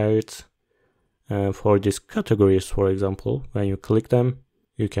really tired. For these categories, for example, when you click them,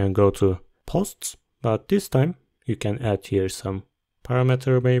 you can go to posts, but this time you can add here some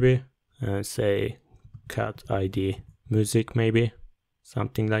parameter maybe, and say cat ID music maybe,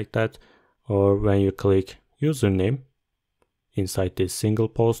 something like that. Or when you click username inside this single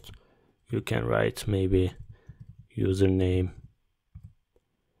post, you can write maybe username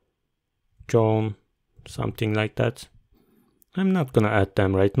John, something like that. I'm not gonna add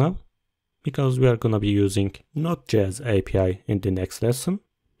them right now because we are gonna be using Node.js API in the next lesson.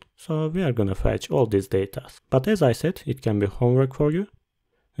 So we are gonna fetch all these data. But as I said, it can be homework for you.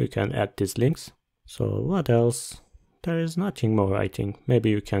 You can add these links. So what else? There is nothing more, I think.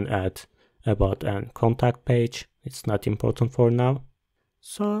 Maybe you can add about and contact page. It's not important for now.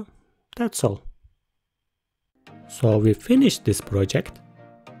 So that's all. So we finished this project.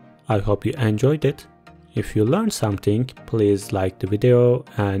 I hope you enjoyed it. If you learned something, please like the video,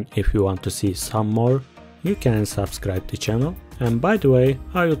 and if you want to see some more, you can subscribe the channel. And by the way,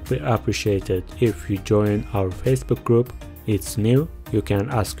 I would be appreciated if you join our Facebook group. It's new, you can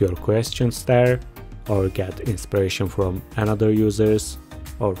ask your questions there, or get inspiration from another users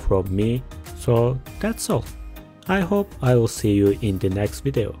or from me. So that's all. I hope I will see you in the next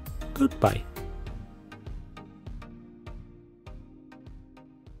video. Goodbye.